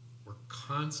were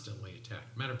constantly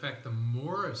attacked. Matter of fact, the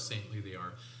more saintly they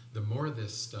are, the more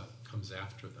this stuff comes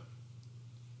after them.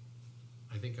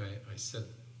 I think I said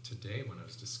today when I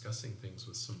was discussing things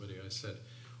with somebody, I said,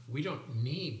 we don't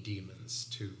need demons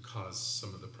to cause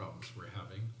some of the problems we're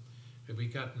having. We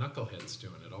got knuckleheads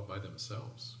doing it all by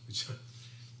themselves. The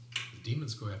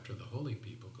demons go after the holy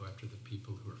people, go after the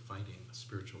people who are fighting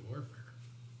spiritual warfare.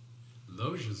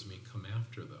 Logisme come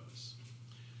after those.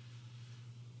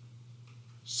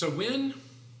 So when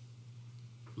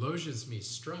logisme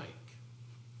strike,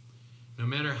 no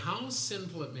matter how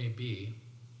sinful it may be,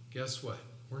 guess what?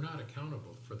 We're not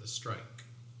accountable for the strike.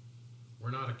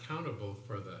 We're not accountable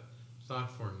for the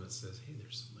thought form that says, hey,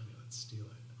 there's some money, let's steal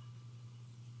it.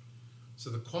 So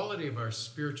the quality of our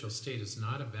spiritual state is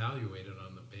not evaluated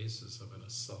on the basis of an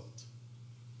assault.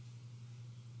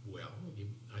 Well,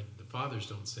 the fathers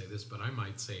don't say this, but I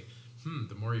might say,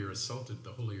 the more you're assaulted,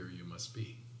 the holier you must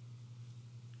be.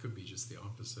 It could be just the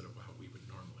opposite of how we would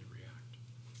normally react.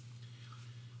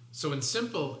 So in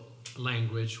simple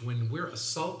language, when we're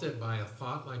assaulted by a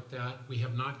thought like that, we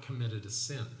have not committed a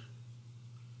sin,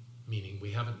 meaning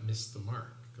we haven't missed the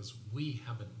mark, because we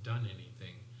haven't done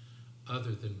anything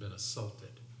other than been assaulted.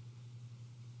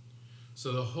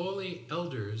 So the holy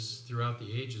elders throughout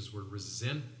the ages were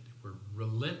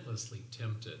relentlessly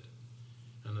tempted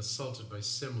and assaulted by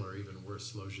similar, even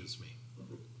worse, logisme.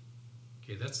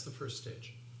 Okay, that's the first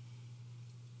stage.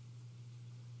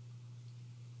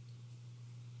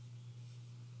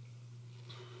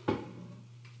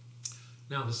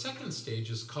 Now the second stage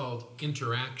is called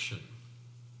interaction.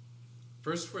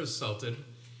 First we're assaulted,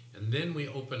 and then we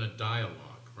open a dialogue,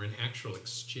 or an actual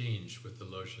exchange with the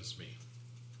logisme.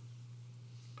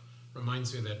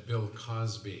 Reminds me of that Bill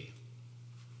Cosby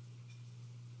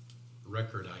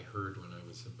record I heard when I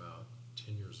was about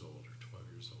 10 years old or 12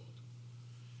 years old,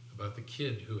 about the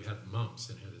kid who had mumps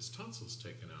and had his tonsils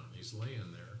taken out, and he's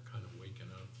laying there kind of waking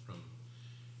up from,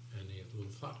 and a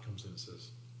little thought comes in and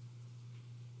says,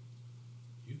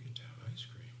 you get to have ice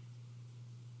cream.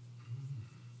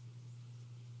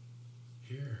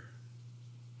 Here,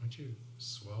 why don't you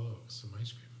swallow some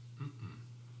ice cream?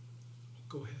 Well,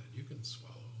 go ahead, you can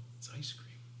swallow. It's ice cream.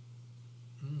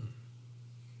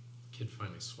 Kid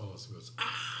finally swallows and goes,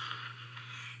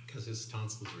 because his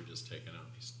tonsils were just taken out.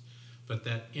 But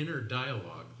that inner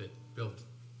dialogue that Bill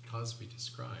Cosby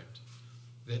described,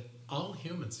 that all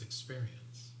humans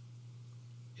experience,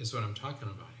 is what I'm talking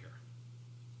about here.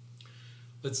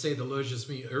 Let's say the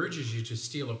logisme urges you to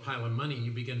steal a pile of money, and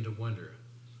you begin to wonder,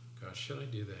 gosh, should I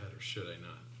do that or should I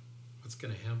not? What's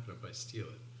going to happen if I steal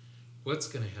it? What's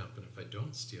going to happen if I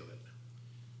don't steal it?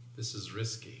 This is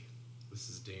risky. This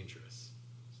is dangerous.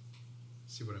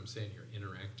 See what I'm saying here?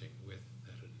 Interacting with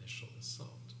that initial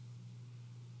assault.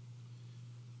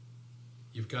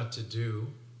 You've got to do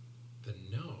the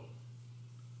no.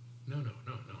 No,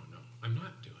 I'm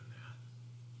not doing that.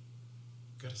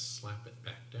 You've got to slap it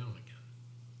back down again.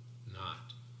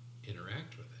 Not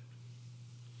interact with it.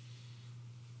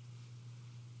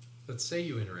 Let's say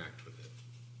you interact with it.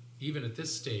 Even at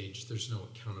this stage, there's no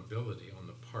accountability on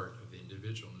the part of the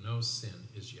individual. No sin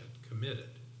is yet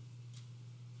committed.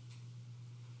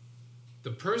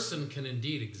 The person can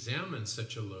indeed examine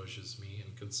such a loge as me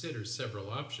and consider several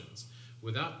options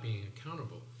without being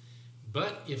accountable.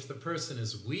 But if the person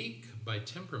is weak by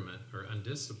temperament or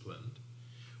undisciplined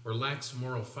or lacks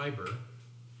moral fiber,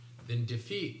 then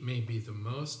defeat may be the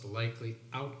most likely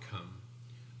outcome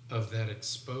of that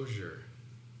exposure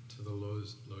to the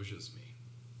loge as me.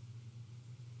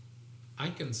 I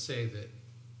can say that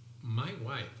my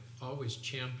wife always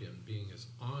championed being as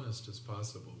honest as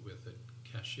possible with a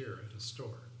cashier at a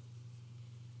store.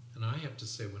 And I have to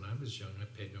say, when I was young, I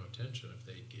paid no attention. If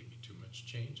they gave me too much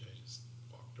change, I just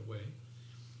walked away.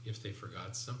 If they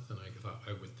forgot something,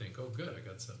 I would think, oh good, I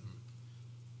got something,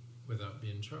 without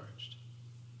being charged.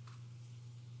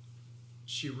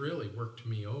 She really worked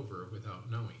me over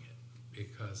without knowing it,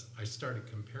 because I started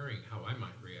comparing how I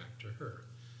might react to her.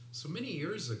 So many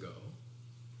years ago,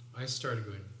 I started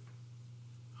going,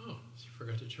 oh, she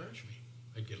forgot to charge me.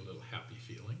 I'd get a little happy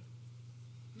feeling.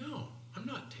 No, I'm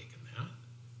not taking that.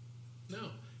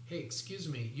 No, hey, excuse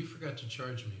me, you forgot to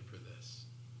charge me for this.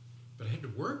 But I had to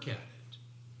work at it.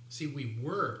 See, we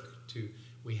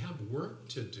have work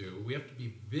to do. We have to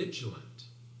be vigilant.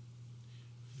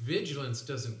 Vigilance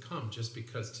doesn't come just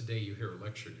because today you hear a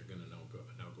lecture and you're going to now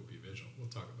go be vigilant. We'll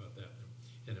talk about that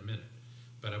in a minute.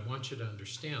 But I want you to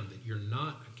understand that you're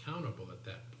not accountable at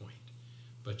that point,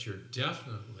 but you're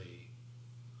definitely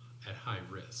at high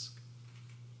risk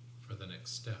for the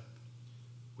next step,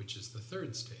 which is the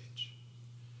third stage,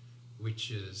 which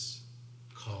is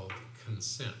called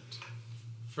consent.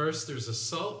 First there's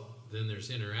assault, then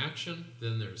there's interaction,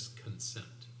 then there's consent.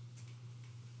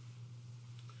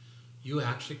 You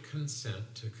actually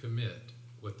consent to commit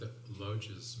what the loge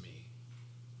as me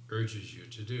urges you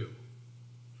to do.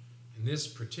 In this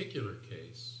particular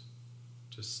case,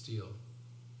 to steal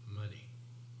money.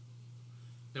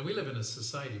 Now, we live in a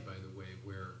society, by the way,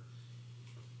 where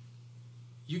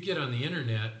you get on the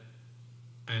internet,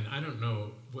 and I don't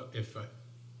know if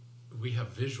we have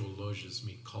visual loge as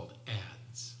me called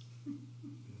ads.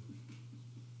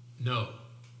 No.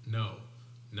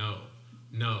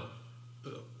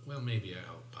 Well, maybe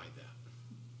I'll buy that.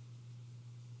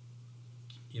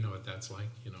 You know what that's like?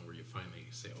 You know, where you finally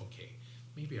say, okay,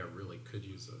 maybe I really could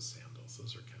use those sandals.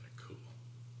 Those are kind of cool.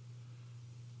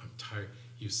 I'm tired.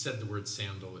 You said the word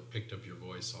sandal, it picked up your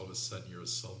voice. All of a sudden you're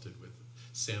assaulted with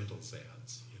sandals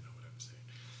ads. You know what I'm saying?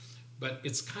 But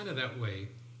it's kind of that way.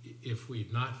 If we're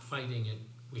not fighting it,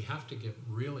 we have to get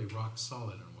really rock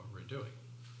solid on what we're doing.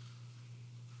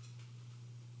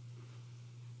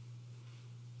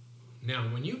 Now,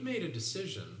 when you've made a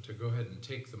decision to go ahead and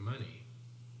take the money,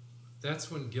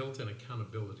 that's when guilt and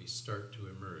accountability start to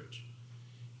emerge.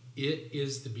 It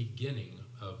is the beginning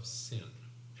of sin.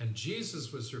 And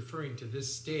Jesus was referring to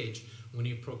this stage when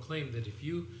he proclaimed that if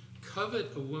you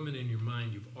covet a woman in your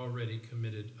mind, you've already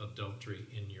committed adultery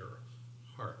in your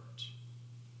heart.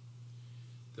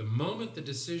 The moment the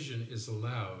decision is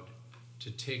allowed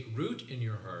to take root in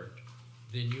your heart,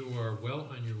 then you are well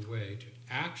on your way to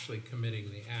actually committing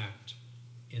the act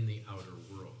in the outer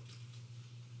world.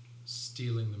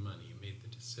 Stealing the money, you made the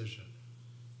decision.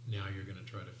 Now you're going to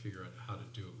try to figure out how to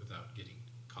do it without getting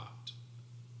caught.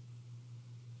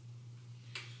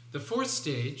 The fourth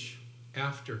stage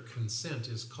after consent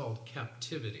is called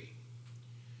captivity.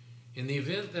 In the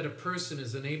event that a person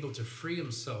is unable to free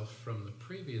himself from the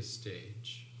previous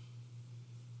stage,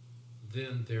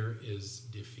 then there is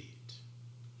defeat,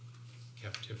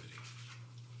 captivity.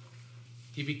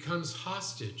 He becomes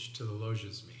hostage to the loge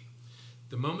as me.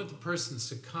 The moment the person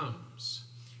succumbs,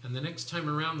 and the next time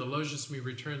around the loge as me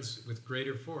returns with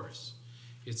greater force,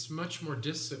 it's much more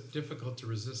difficult to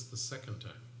resist the second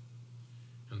time.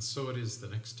 And so it is the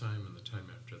next time and the time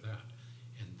after that.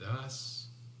 And thus,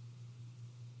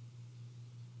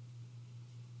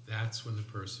 that's when the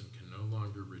person can no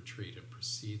longer retreat and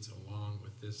proceeds along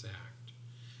with this act,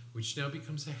 which now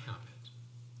becomes a habit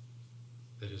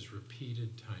that is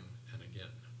repeated time and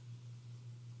again.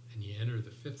 And you enter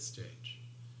the fifth stage,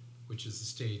 which is the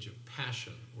stage of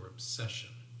passion or obsession.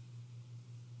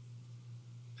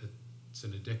 It's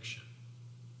an addiction.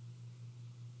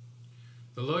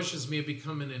 The loge as me have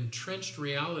become an entrenched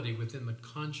reality within the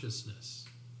consciousness,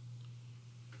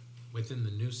 within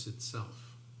the nous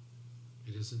itself.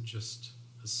 It isn't just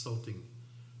assaulting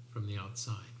from the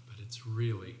outside, but it's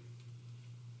really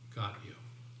got you.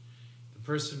 The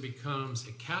person becomes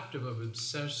a captive of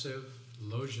obsessive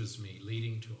loge as me,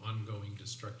 leading to ongoing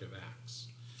destructive acts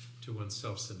to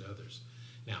oneself and others.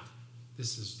 Now,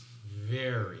 this is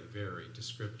very, very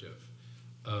descriptive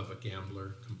of a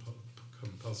gambler,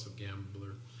 compulsive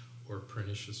gambler, or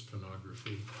pernicious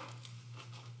pornography.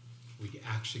 We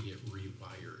actually get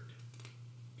rewired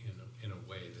in a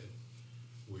way that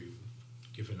we've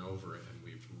given over and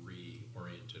we've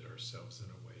reoriented ourselves in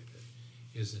a way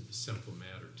that isn't a simple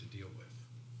matter to deal with.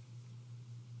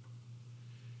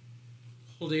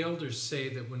 Holy elders say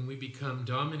that when we become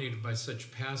dominated by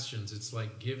such passions, it's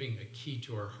like giving a key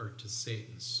to our heart to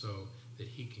Satan so that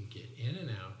he can get in and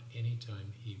out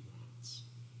anytime he wants.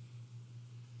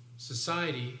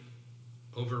 Society,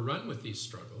 overrun with these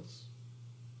struggles,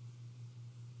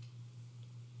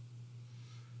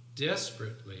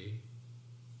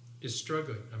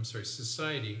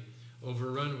 society,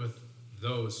 overrun with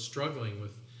those struggling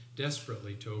with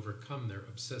desperately to overcome their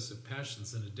obsessive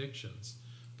passions and addictions,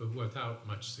 but without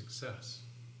much success.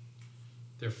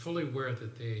 They're fully aware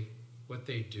that what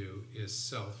they do is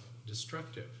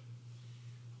self-destructive,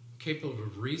 capable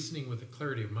of reasoning with a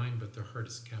clarity of mind, but their heart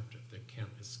is captive. They can't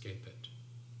escape it.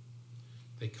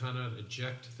 They cannot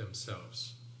eject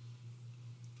themselves.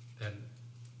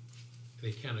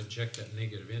 They can't eject that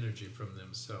negative energy from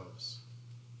themselves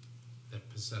that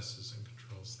possesses and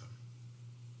controls them.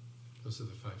 Those are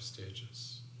the 5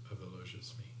 stages of the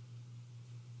Lotus Me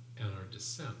and our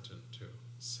descent into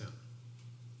sin.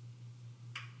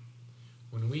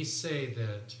 When we say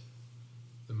that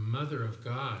the Mother of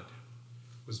God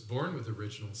was born with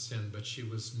original sin, but she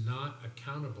was not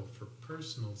accountable for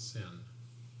personal sin,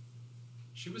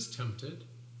 she was tempted,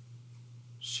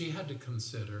 she had to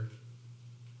consider,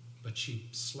 but she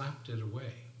slapped it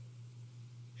away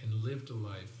and lived a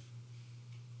life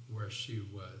where she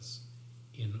was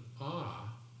in awe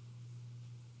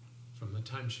from the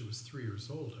time she was 3 years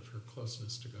old of her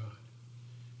closeness to God.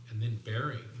 And then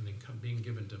being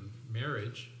given to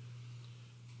marriage,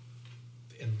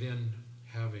 and then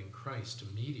having Christ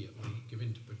immediately,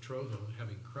 given to betrothal, and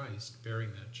having Christ, bearing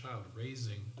that child,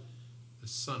 raising the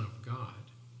Son of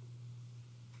God.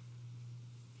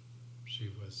 She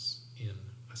was in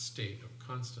a state of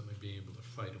constantly being able to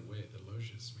fight away the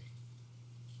Lotus Me.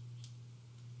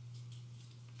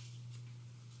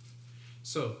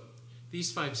 So,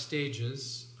 these 5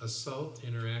 stages, assault,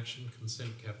 interaction,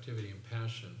 consent, captivity, and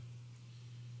passion,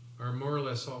 are more or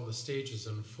less all the stages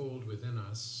unfold within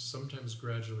us, sometimes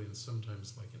gradually and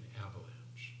sometimes like an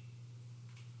avalanche.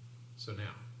 So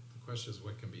now, the question is,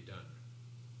 what can be done?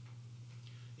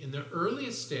 In the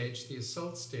earliest stage, the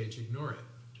assault stage, ignore it.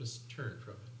 Just turn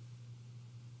from it.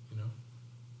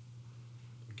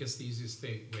 I guess the easiest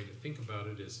way to think about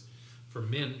it is for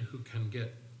men who can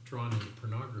get drawn into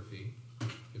pornography,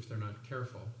 if they're not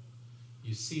careful,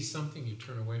 you see something, you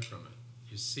turn away from it.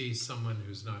 You see someone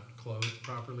who's not clothed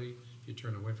properly, you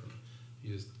turn away from it.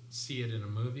 You see it in a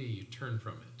movie, you turn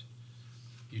from it.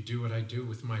 You do what I do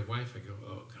with my wife, I go,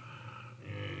 oh God,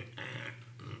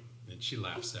 and she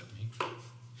laughs at me.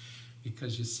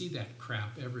 Because you see that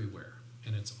crap everywhere,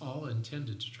 and it's all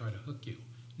intended to try to hook you.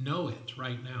 Know it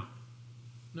right now.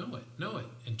 Know it,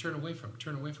 and turn away from it.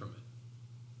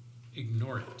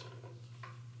 Ignore it.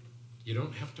 You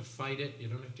don't have to fight it, you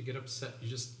don't have to get upset, you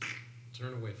just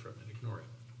turn away from it, ignore it.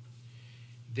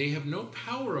 They have no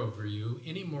power over you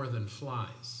any more than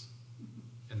flies.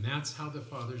 And that's how the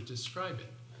fathers describe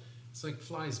it. It's like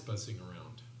flies buzzing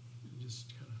around. You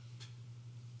just kind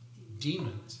of...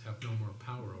 Demons have no more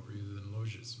power over you than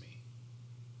Lotus Me.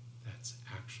 That's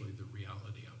actually the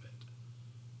reality of it.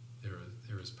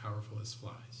 They're as powerful as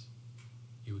flies.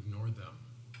 You ignore them.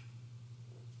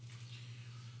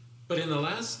 But in the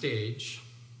last stage,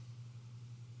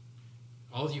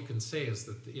 all you can say is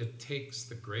that it takes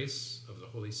the grace of the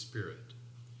Holy Spirit,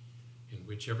 in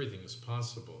which everything is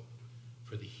possible,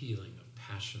 for the healing of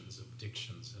passions,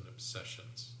 addictions, and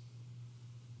obsessions.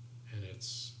 And it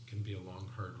can be a long,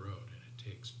 hard road, and it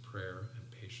takes prayer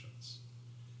and patience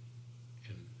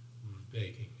and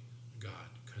begging God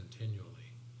continually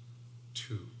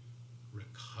to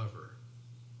recover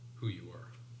who you are.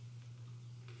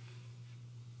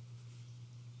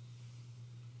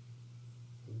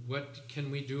 What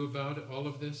can we do about all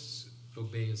of this?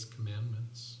 Obey His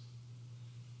commandments.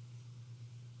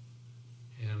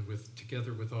 And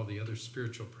together with all the other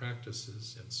spiritual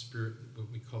practices and what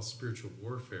we call spiritual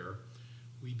warfare,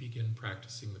 we begin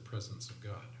practicing the presence of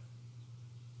God.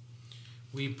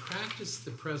 We practice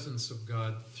the presence of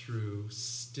God through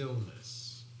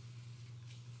stillness.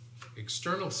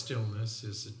 External stillness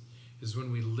is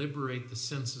when we liberate the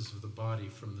senses of the body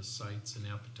from the sights and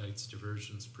appetites,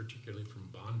 diversions, particularly from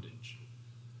bondage,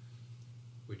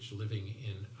 which living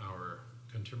in our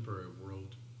contemporary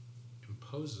world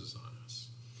imposes on us.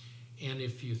 And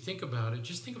if you think about it,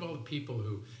 just think of all the people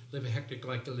who live a hectic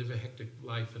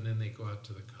life, and then they go out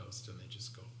to the coast and they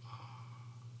just go, ah.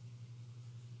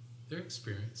 They're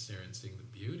experiencing the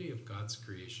beauty of God's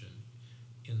creation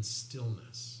in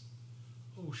stillness.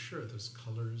 oh sure, there's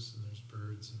colors and there's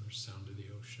birds and there's sound of the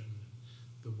ocean and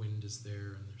the wind is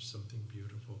there and there's something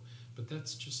beautiful. But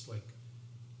that's just like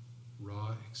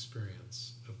raw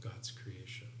experience of God's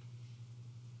creation.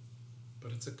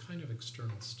 But it's a kind of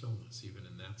external stillness even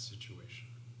in that situation.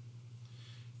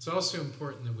 It's also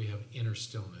important that we have inner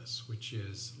stillness, which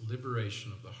is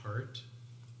liberation of the heart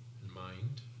and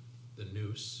mind, the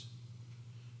nous,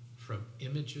 from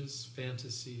images,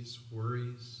 fantasies,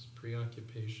 worries,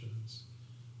 preoccupations,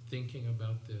 thinking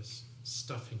about this,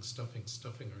 stuffing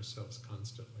ourselves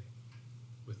constantly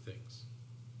with things.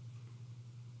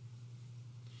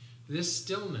 This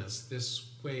stillness,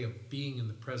 this way of being in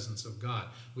the presence of God,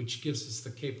 which gives us the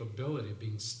capability of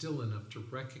being still enough to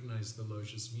recognize the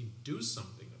logos me, do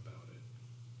something about it,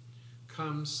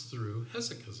 comes through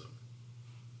hesychism.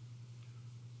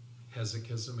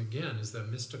 Hesychism, again, is that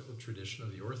mystical tradition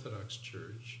of the Orthodox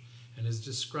Church and is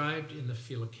described in the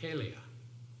Philokalia.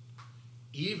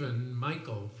 Even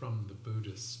Michael from the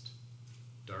Buddhist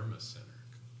Dharma Center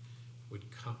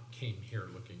came here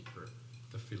looking for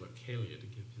the Philokalia to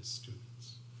give his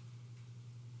students.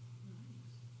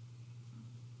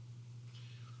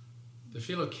 The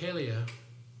Philokalia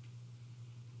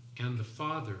and the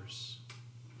fathers,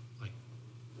 like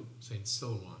St.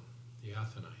 Silouan, the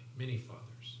Athonite, many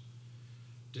fathers,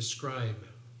 describe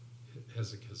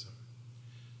hesychism.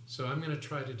 So I'm going to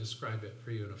try to describe it for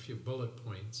you in a few bullet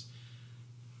points.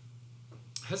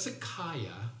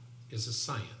 Hesychaia is a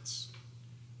science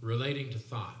relating to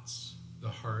thoughts, the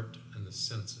heart, and the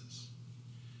senses.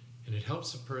 And it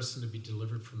helps a person to be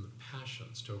delivered from the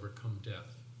passions, to overcome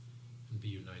death, and be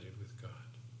united with God.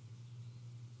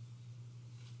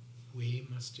 We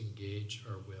must engage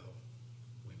our will.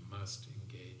 We must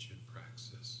engage in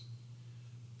praxis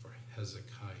for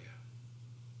Hesychaia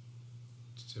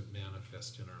to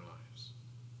manifest in our lives.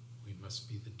 We must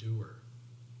be the doer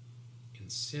in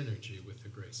synergy with the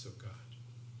grace of God.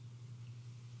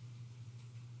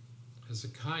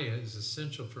 Hesychaia is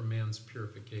essential for man's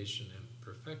purification and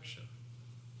perfection.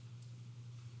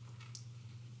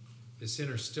 This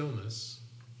inner stillness,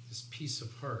 this peace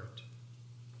of heart.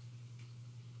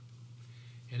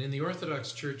 And in the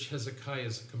Orthodox Church, Hesychaia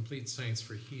is a complete science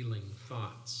for healing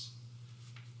thoughts,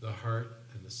 the heart,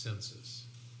 and the senses.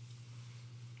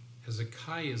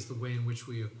 Hesychaia is the way in which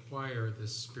we acquire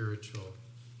this spiritual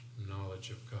knowledge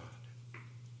of God.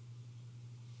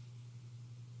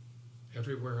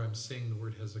 Everywhere I'm saying the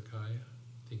word Hesychaia,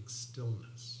 think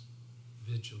stillness,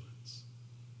 vigilance,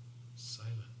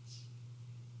 silence,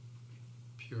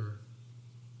 pure,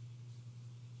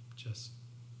 just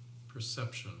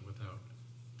perception without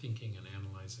thinking and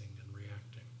analyzing and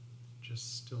reacting,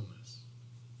 just stillness.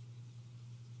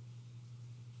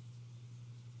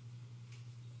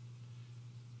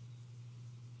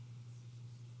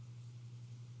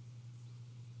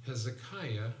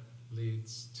 Hesychaia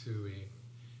leads to a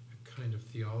kind of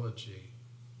theology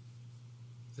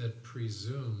that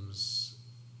presumes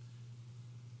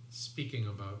speaking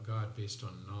about God based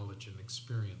on knowledge and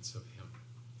experience of Him.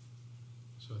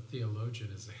 So a theologian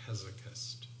is a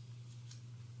hesychist,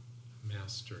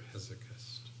 master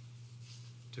hesychist,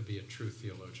 to be a true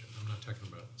theologian. I'm not talking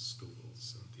about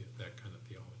schools and that kind of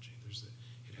theology.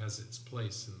 It has its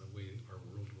place in the way our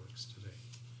world works today.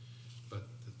 But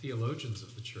the theologians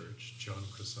of the church, John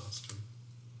Chrysostom,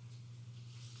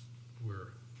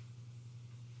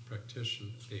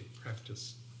 they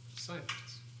practiced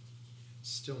silence,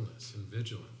 stillness, and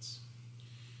vigilance.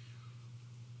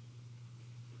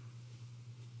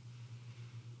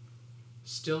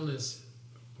 Stillness,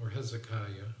 or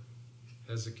Hesychaia,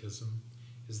 hesychism,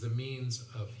 is the means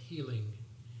of healing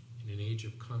in an age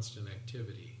of constant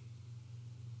activity,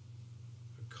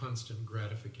 a constant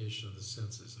gratification of the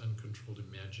senses, uncontrolled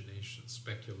imagination,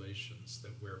 speculations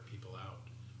that wear people out,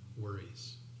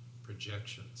 worries,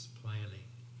 projections, planning.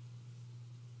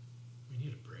 We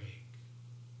need a break.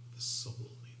 The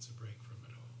soul needs a break from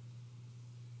it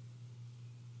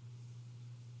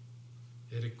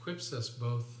all. It equips us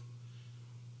both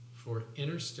for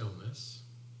inner stillness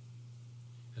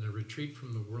and a retreat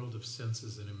from the world of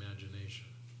senses and imagination.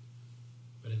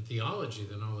 But in theology,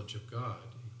 the knowledge of God,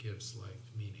 it gives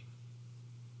life meaning.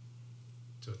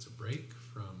 So it's a break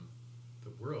from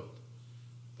the world,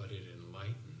 but it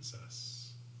enlightens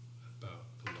us about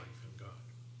the life in God.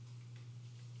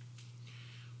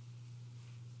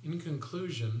 In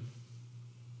conclusion,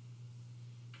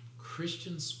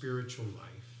 Christian spiritual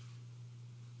life,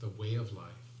 the way of life,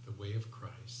 the way of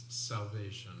Christ,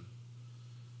 salvation,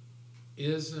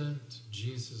 isn't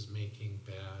Jesus making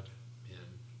bad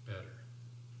men better.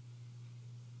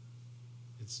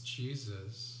 It's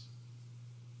Jesus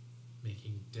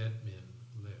making dead men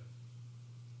live.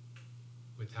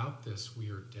 Without this, we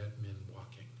are dead men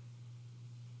walking.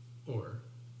 Or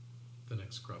the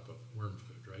next crop of worm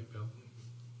food, right, Bill?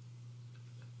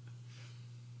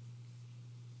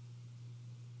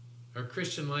 Our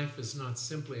Christian life is not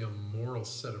simply a moral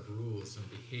set of rules and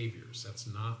behaviors. That's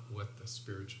not what the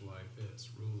spiritual life is,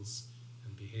 rules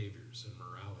and behaviors and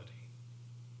morality.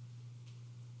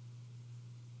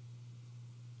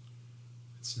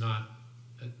 It's not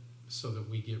so that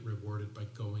we get rewarded by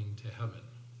going to heaven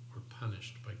or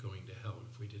punished by going to hell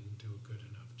if we didn't do a good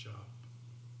enough job.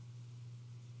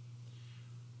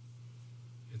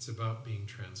 It's about being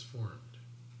transformed.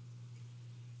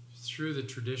 Through the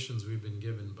traditions we've been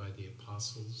given by the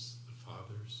apostles, the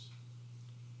fathers,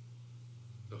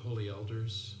 the holy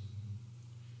elders,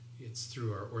 it's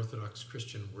through our Orthodox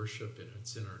Christian worship, and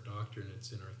it's in our doctrine,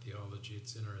 it's in our theology,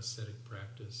 it's in our ascetic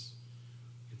practice,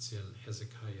 it's in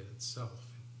Hezekiah itself.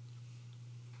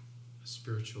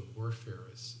 Spiritual warfare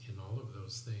is in all of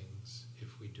those things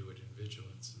if we do it in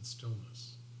vigilance and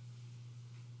stillness.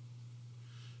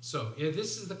 So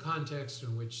this is the context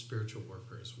in which spiritual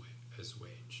warfare is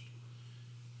waged.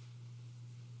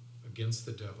 Against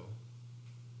the devil,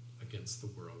 against the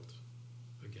world,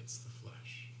 against the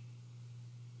flesh.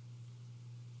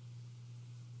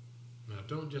 Now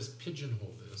don't just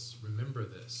pigeonhole this, remember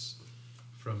this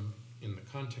from in the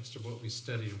context of what we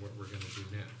studied and what we're going to do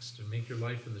next, and make your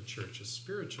life in the church a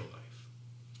spiritual life.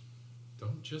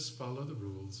 Don't just follow the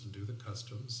rules and do the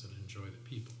customs and enjoy the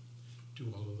people.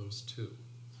 Do all of those too.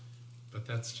 But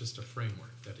that's just a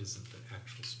framework. That isn't the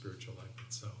actual spiritual life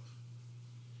itself.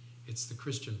 It's the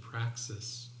Christian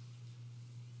praxis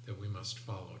that we must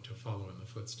follow to follow in the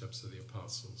footsteps of the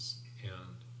apostles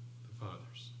and the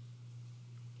fathers.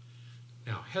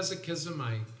 Now, Hesychism,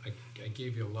 I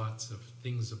gave you lots of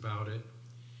things about it,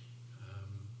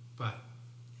 but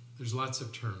there's lots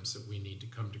of terms that we need to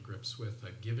come to grips with.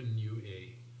 I've given you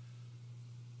a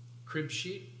crib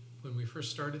sheet when we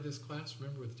first started this class,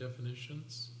 remember, with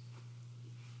definitions?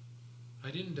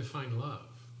 I didn't define love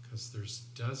because there's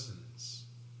dozens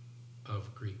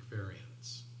of Greek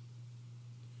variants.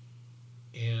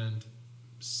 And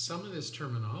some of this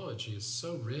terminology is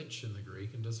so rich in the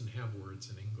Greek and doesn't have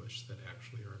words in English that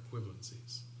actually are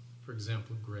equivalencies. For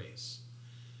example, grace.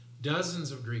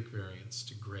 Dozens of Greek variants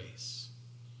to grace.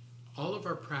 All of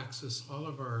our praxis, all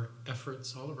of our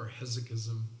efforts, all of our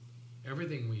hesychism,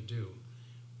 everything we do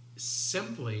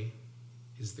simply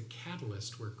is the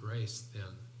catalyst where grace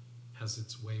then has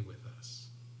its way with us.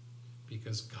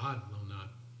 Because God will not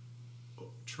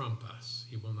trump us.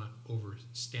 He will not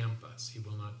overstamp us. He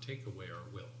will not take away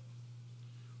our will.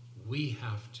 We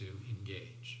have to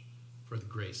engage for the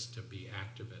grace to be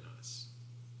active in us.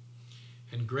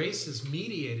 And grace is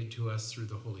mediated to us through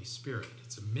the Holy Spirit.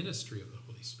 It's a ministry of the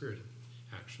Holy Spirit,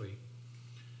 actually.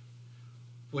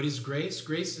 What is grace?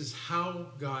 Grace is how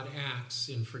God acts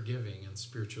in forgiving and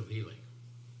spiritual healing.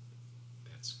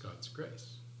 That's God's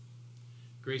grace.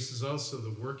 Grace is also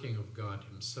the working of God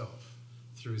himself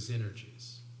through his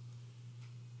energies.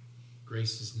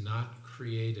 Grace is not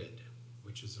created,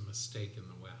 which is a mistake in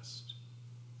the West.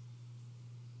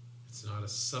 It's not a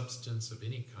substance of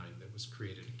any kind that was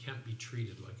created. It can't be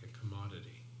treated like a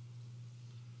commodity.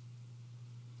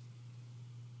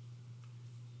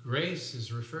 Grace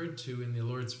is referred to in the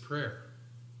Lord's Prayer.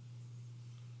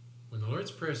 When the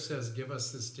Lord's Prayer says, "Give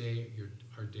us this day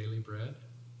our daily bread,"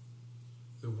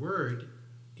 the word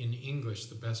in English,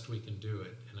 the best we can do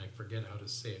it, and I forget how to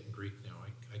say it in Greek now.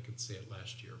 I could say it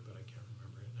last year, but I can't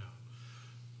remember it now.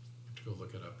 I have to go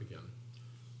look it up again.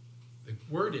 The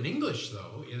word in English,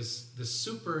 though, is the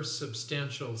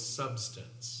supersubstantial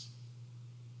substance.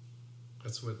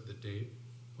 That's what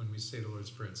when we say the Lord's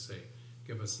Prayer and say,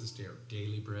 "Give us this day our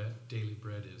daily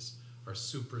bread is our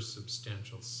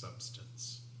supersubstantial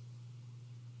substance.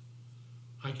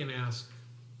 I can ask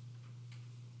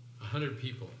 100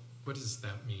 people, what does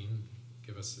that mean?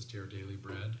 Give us this day our daily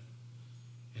bread.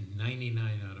 And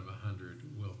 99 out of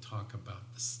 100 will talk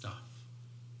about the stuff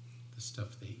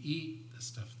they eat, the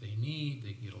stuff they need.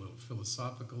 They can get a little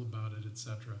philosophical about it,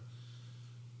 etc.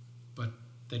 But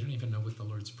they don't even know what the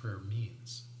Lord's Prayer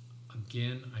means.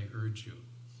 Again, I urge you,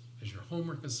 as your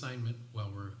homework assignment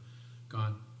while we're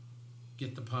gone,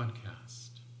 get the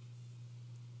podcast.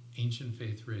 Ancient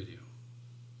Faith Radio,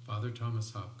 Father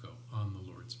Thomas Hopko on the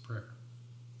Lord's Prayer.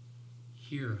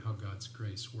 Hear how God's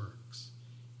grace works.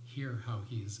 Hear how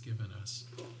he has given us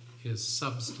his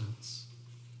substance.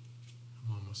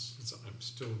 I'm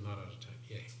still not out of time,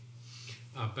 yay.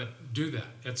 But do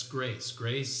that, that's grace.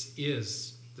 Grace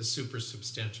is the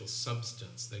supersubstantial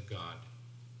substance that God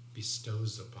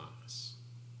bestows upon us.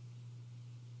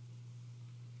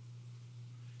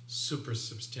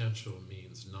 Supersubstantial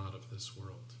means not of this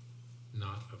world,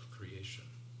 not of creation.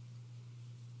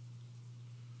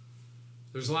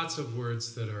 There's lots of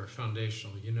words that are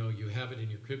foundational. You know, you have it in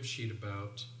your crib sheet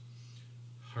about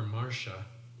Hamartia.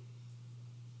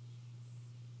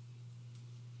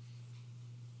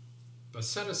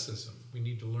 Asceticism, we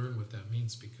need to learn what that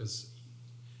means, because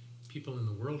people in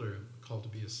the world are called to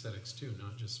be ascetics too,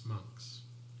 not just monks.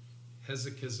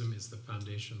 Hesychism is the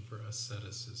foundation for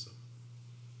asceticism.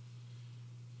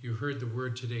 You heard the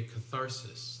word today,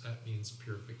 catharsis. That means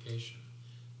purification.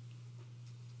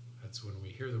 That's when we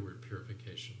hear the word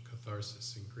purification,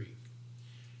 catharsis in Greek.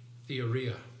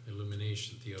 Theoria,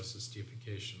 illumination, theosis,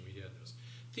 deification, we had those.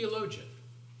 Theologian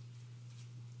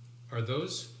are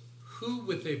those who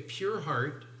with a pure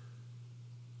heart,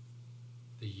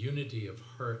 the unity of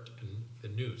heart and the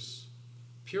nous,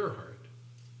 pure heart,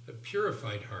 a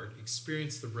purified heart,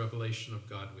 experience the revelation of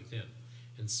God within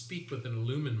and speak with an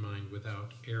illumined mind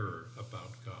without error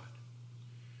about God.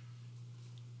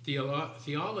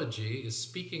 Theology is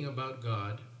speaking about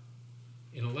God,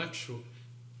 I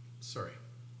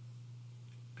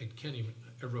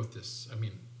wrote this,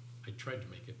 I tried to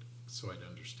make it so I'd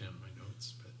understand my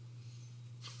notes, but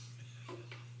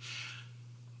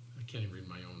I can't even read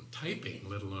my own typing,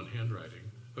 let alone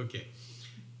handwriting. Okay,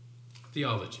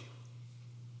 theology.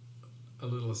 A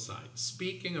little aside.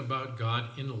 Speaking about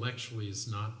God intellectually is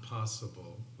not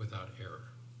possible without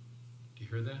error. Do you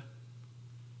hear that?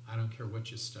 I don't care what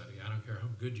you study. I don't care how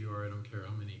good you are. I don't care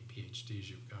how many PhDs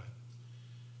you've got.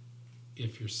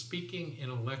 If you're speaking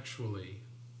intellectually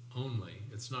only,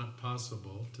 it's not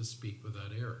possible to speak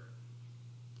without error,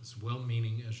 as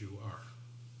well-meaning as you are.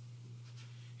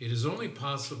 It is only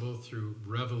possible through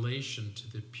revelation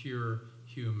to the pure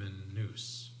human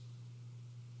nous,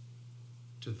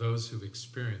 to those who've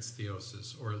experienced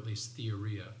theosis, or at least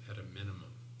theoria at a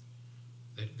minimum,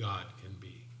 that God can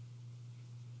be.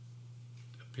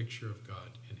 A picture of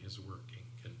God and his working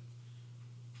can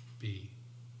be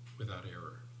without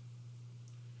error.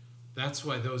 That's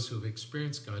why those who've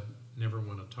experienced God never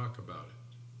want to talk about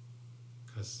it,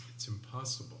 because it's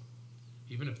impossible.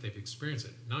 Even if they've experienced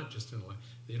it, not just the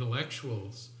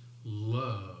intellectuals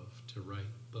love to write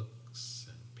books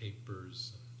and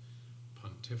papers and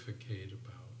pontificate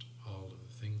about all of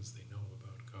the things they know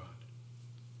about God.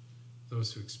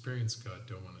 Those who experience God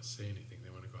don't want to say anything.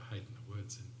 They want to go hide in the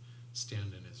woods and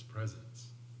stand in his presence.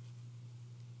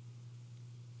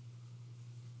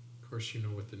 Of course, you know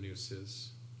what the nous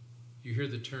is. You hear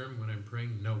the term when I'm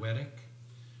praying noetic,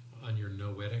 on your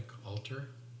noetic altar.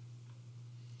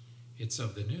 It's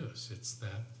of the nous. It's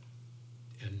that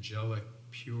angelic,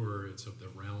 pure, it's of the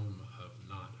realm of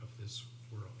not of this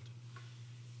world.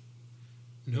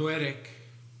 Noetic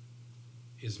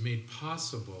is made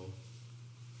possible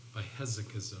by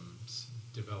hesychism's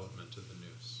development of the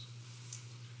nous.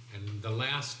 And the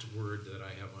last word that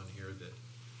I have on here that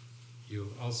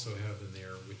you also have in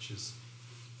there, which is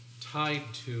tied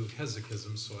to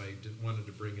hesychism, so I wanted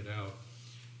to bring it out,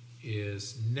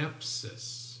 is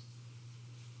nepsis.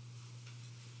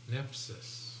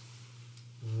 Nepsis,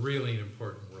 really an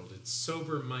important word. It's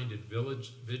sober-minded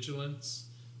vigilance,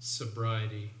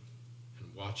 sobriety,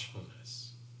 and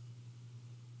watchfulness,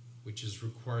 which is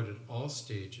required at all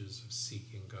stages of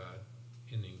seeking God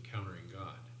and encountering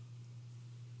God.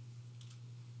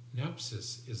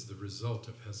 Nepsis is the result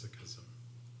of hesychism.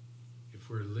 If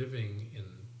we're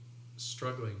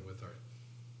struggling with our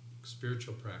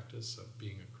spiritual practice of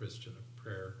being a Christian, of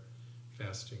prayer,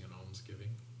 fasting, and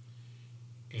almsgiving,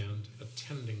 and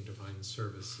attending divine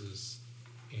services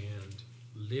and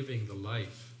living the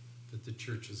life that the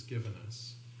church has given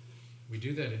us, we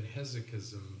do that in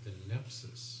hesychism, then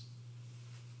nepsis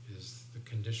is the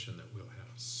condition that we'll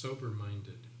have.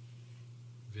 Sober-minded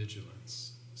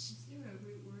vigilance. Is there a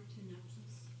root word to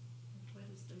nepsis? What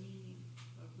is the meaning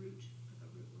of root, like a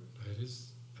root word? It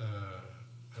is,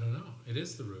 I don't know. It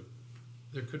is the root.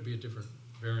 There could be a different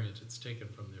variant it's taken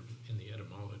from there in the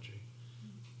etymology.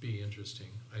 Be interesting.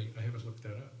 I haven't looked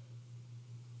that up.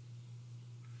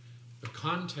 The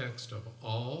context of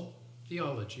all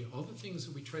theology, all the things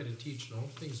that we try to teach and all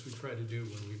the things we try to do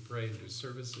when we pray and do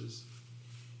services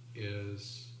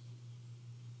is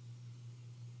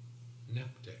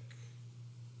neptic,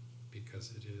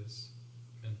 because it is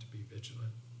meant to be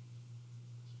vigilant,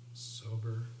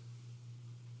 sober,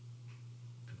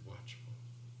 and watchful.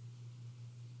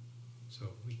 So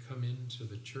we come into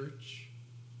the church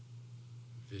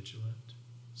vigilant,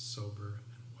 sober,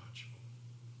 and watchful.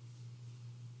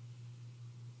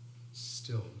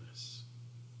 Stillness.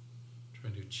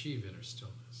 Trying to achieve inner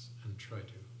stillness and try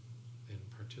to then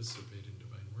participate in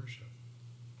divine worship.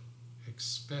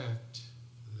 Expect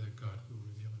that God will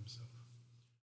reveal.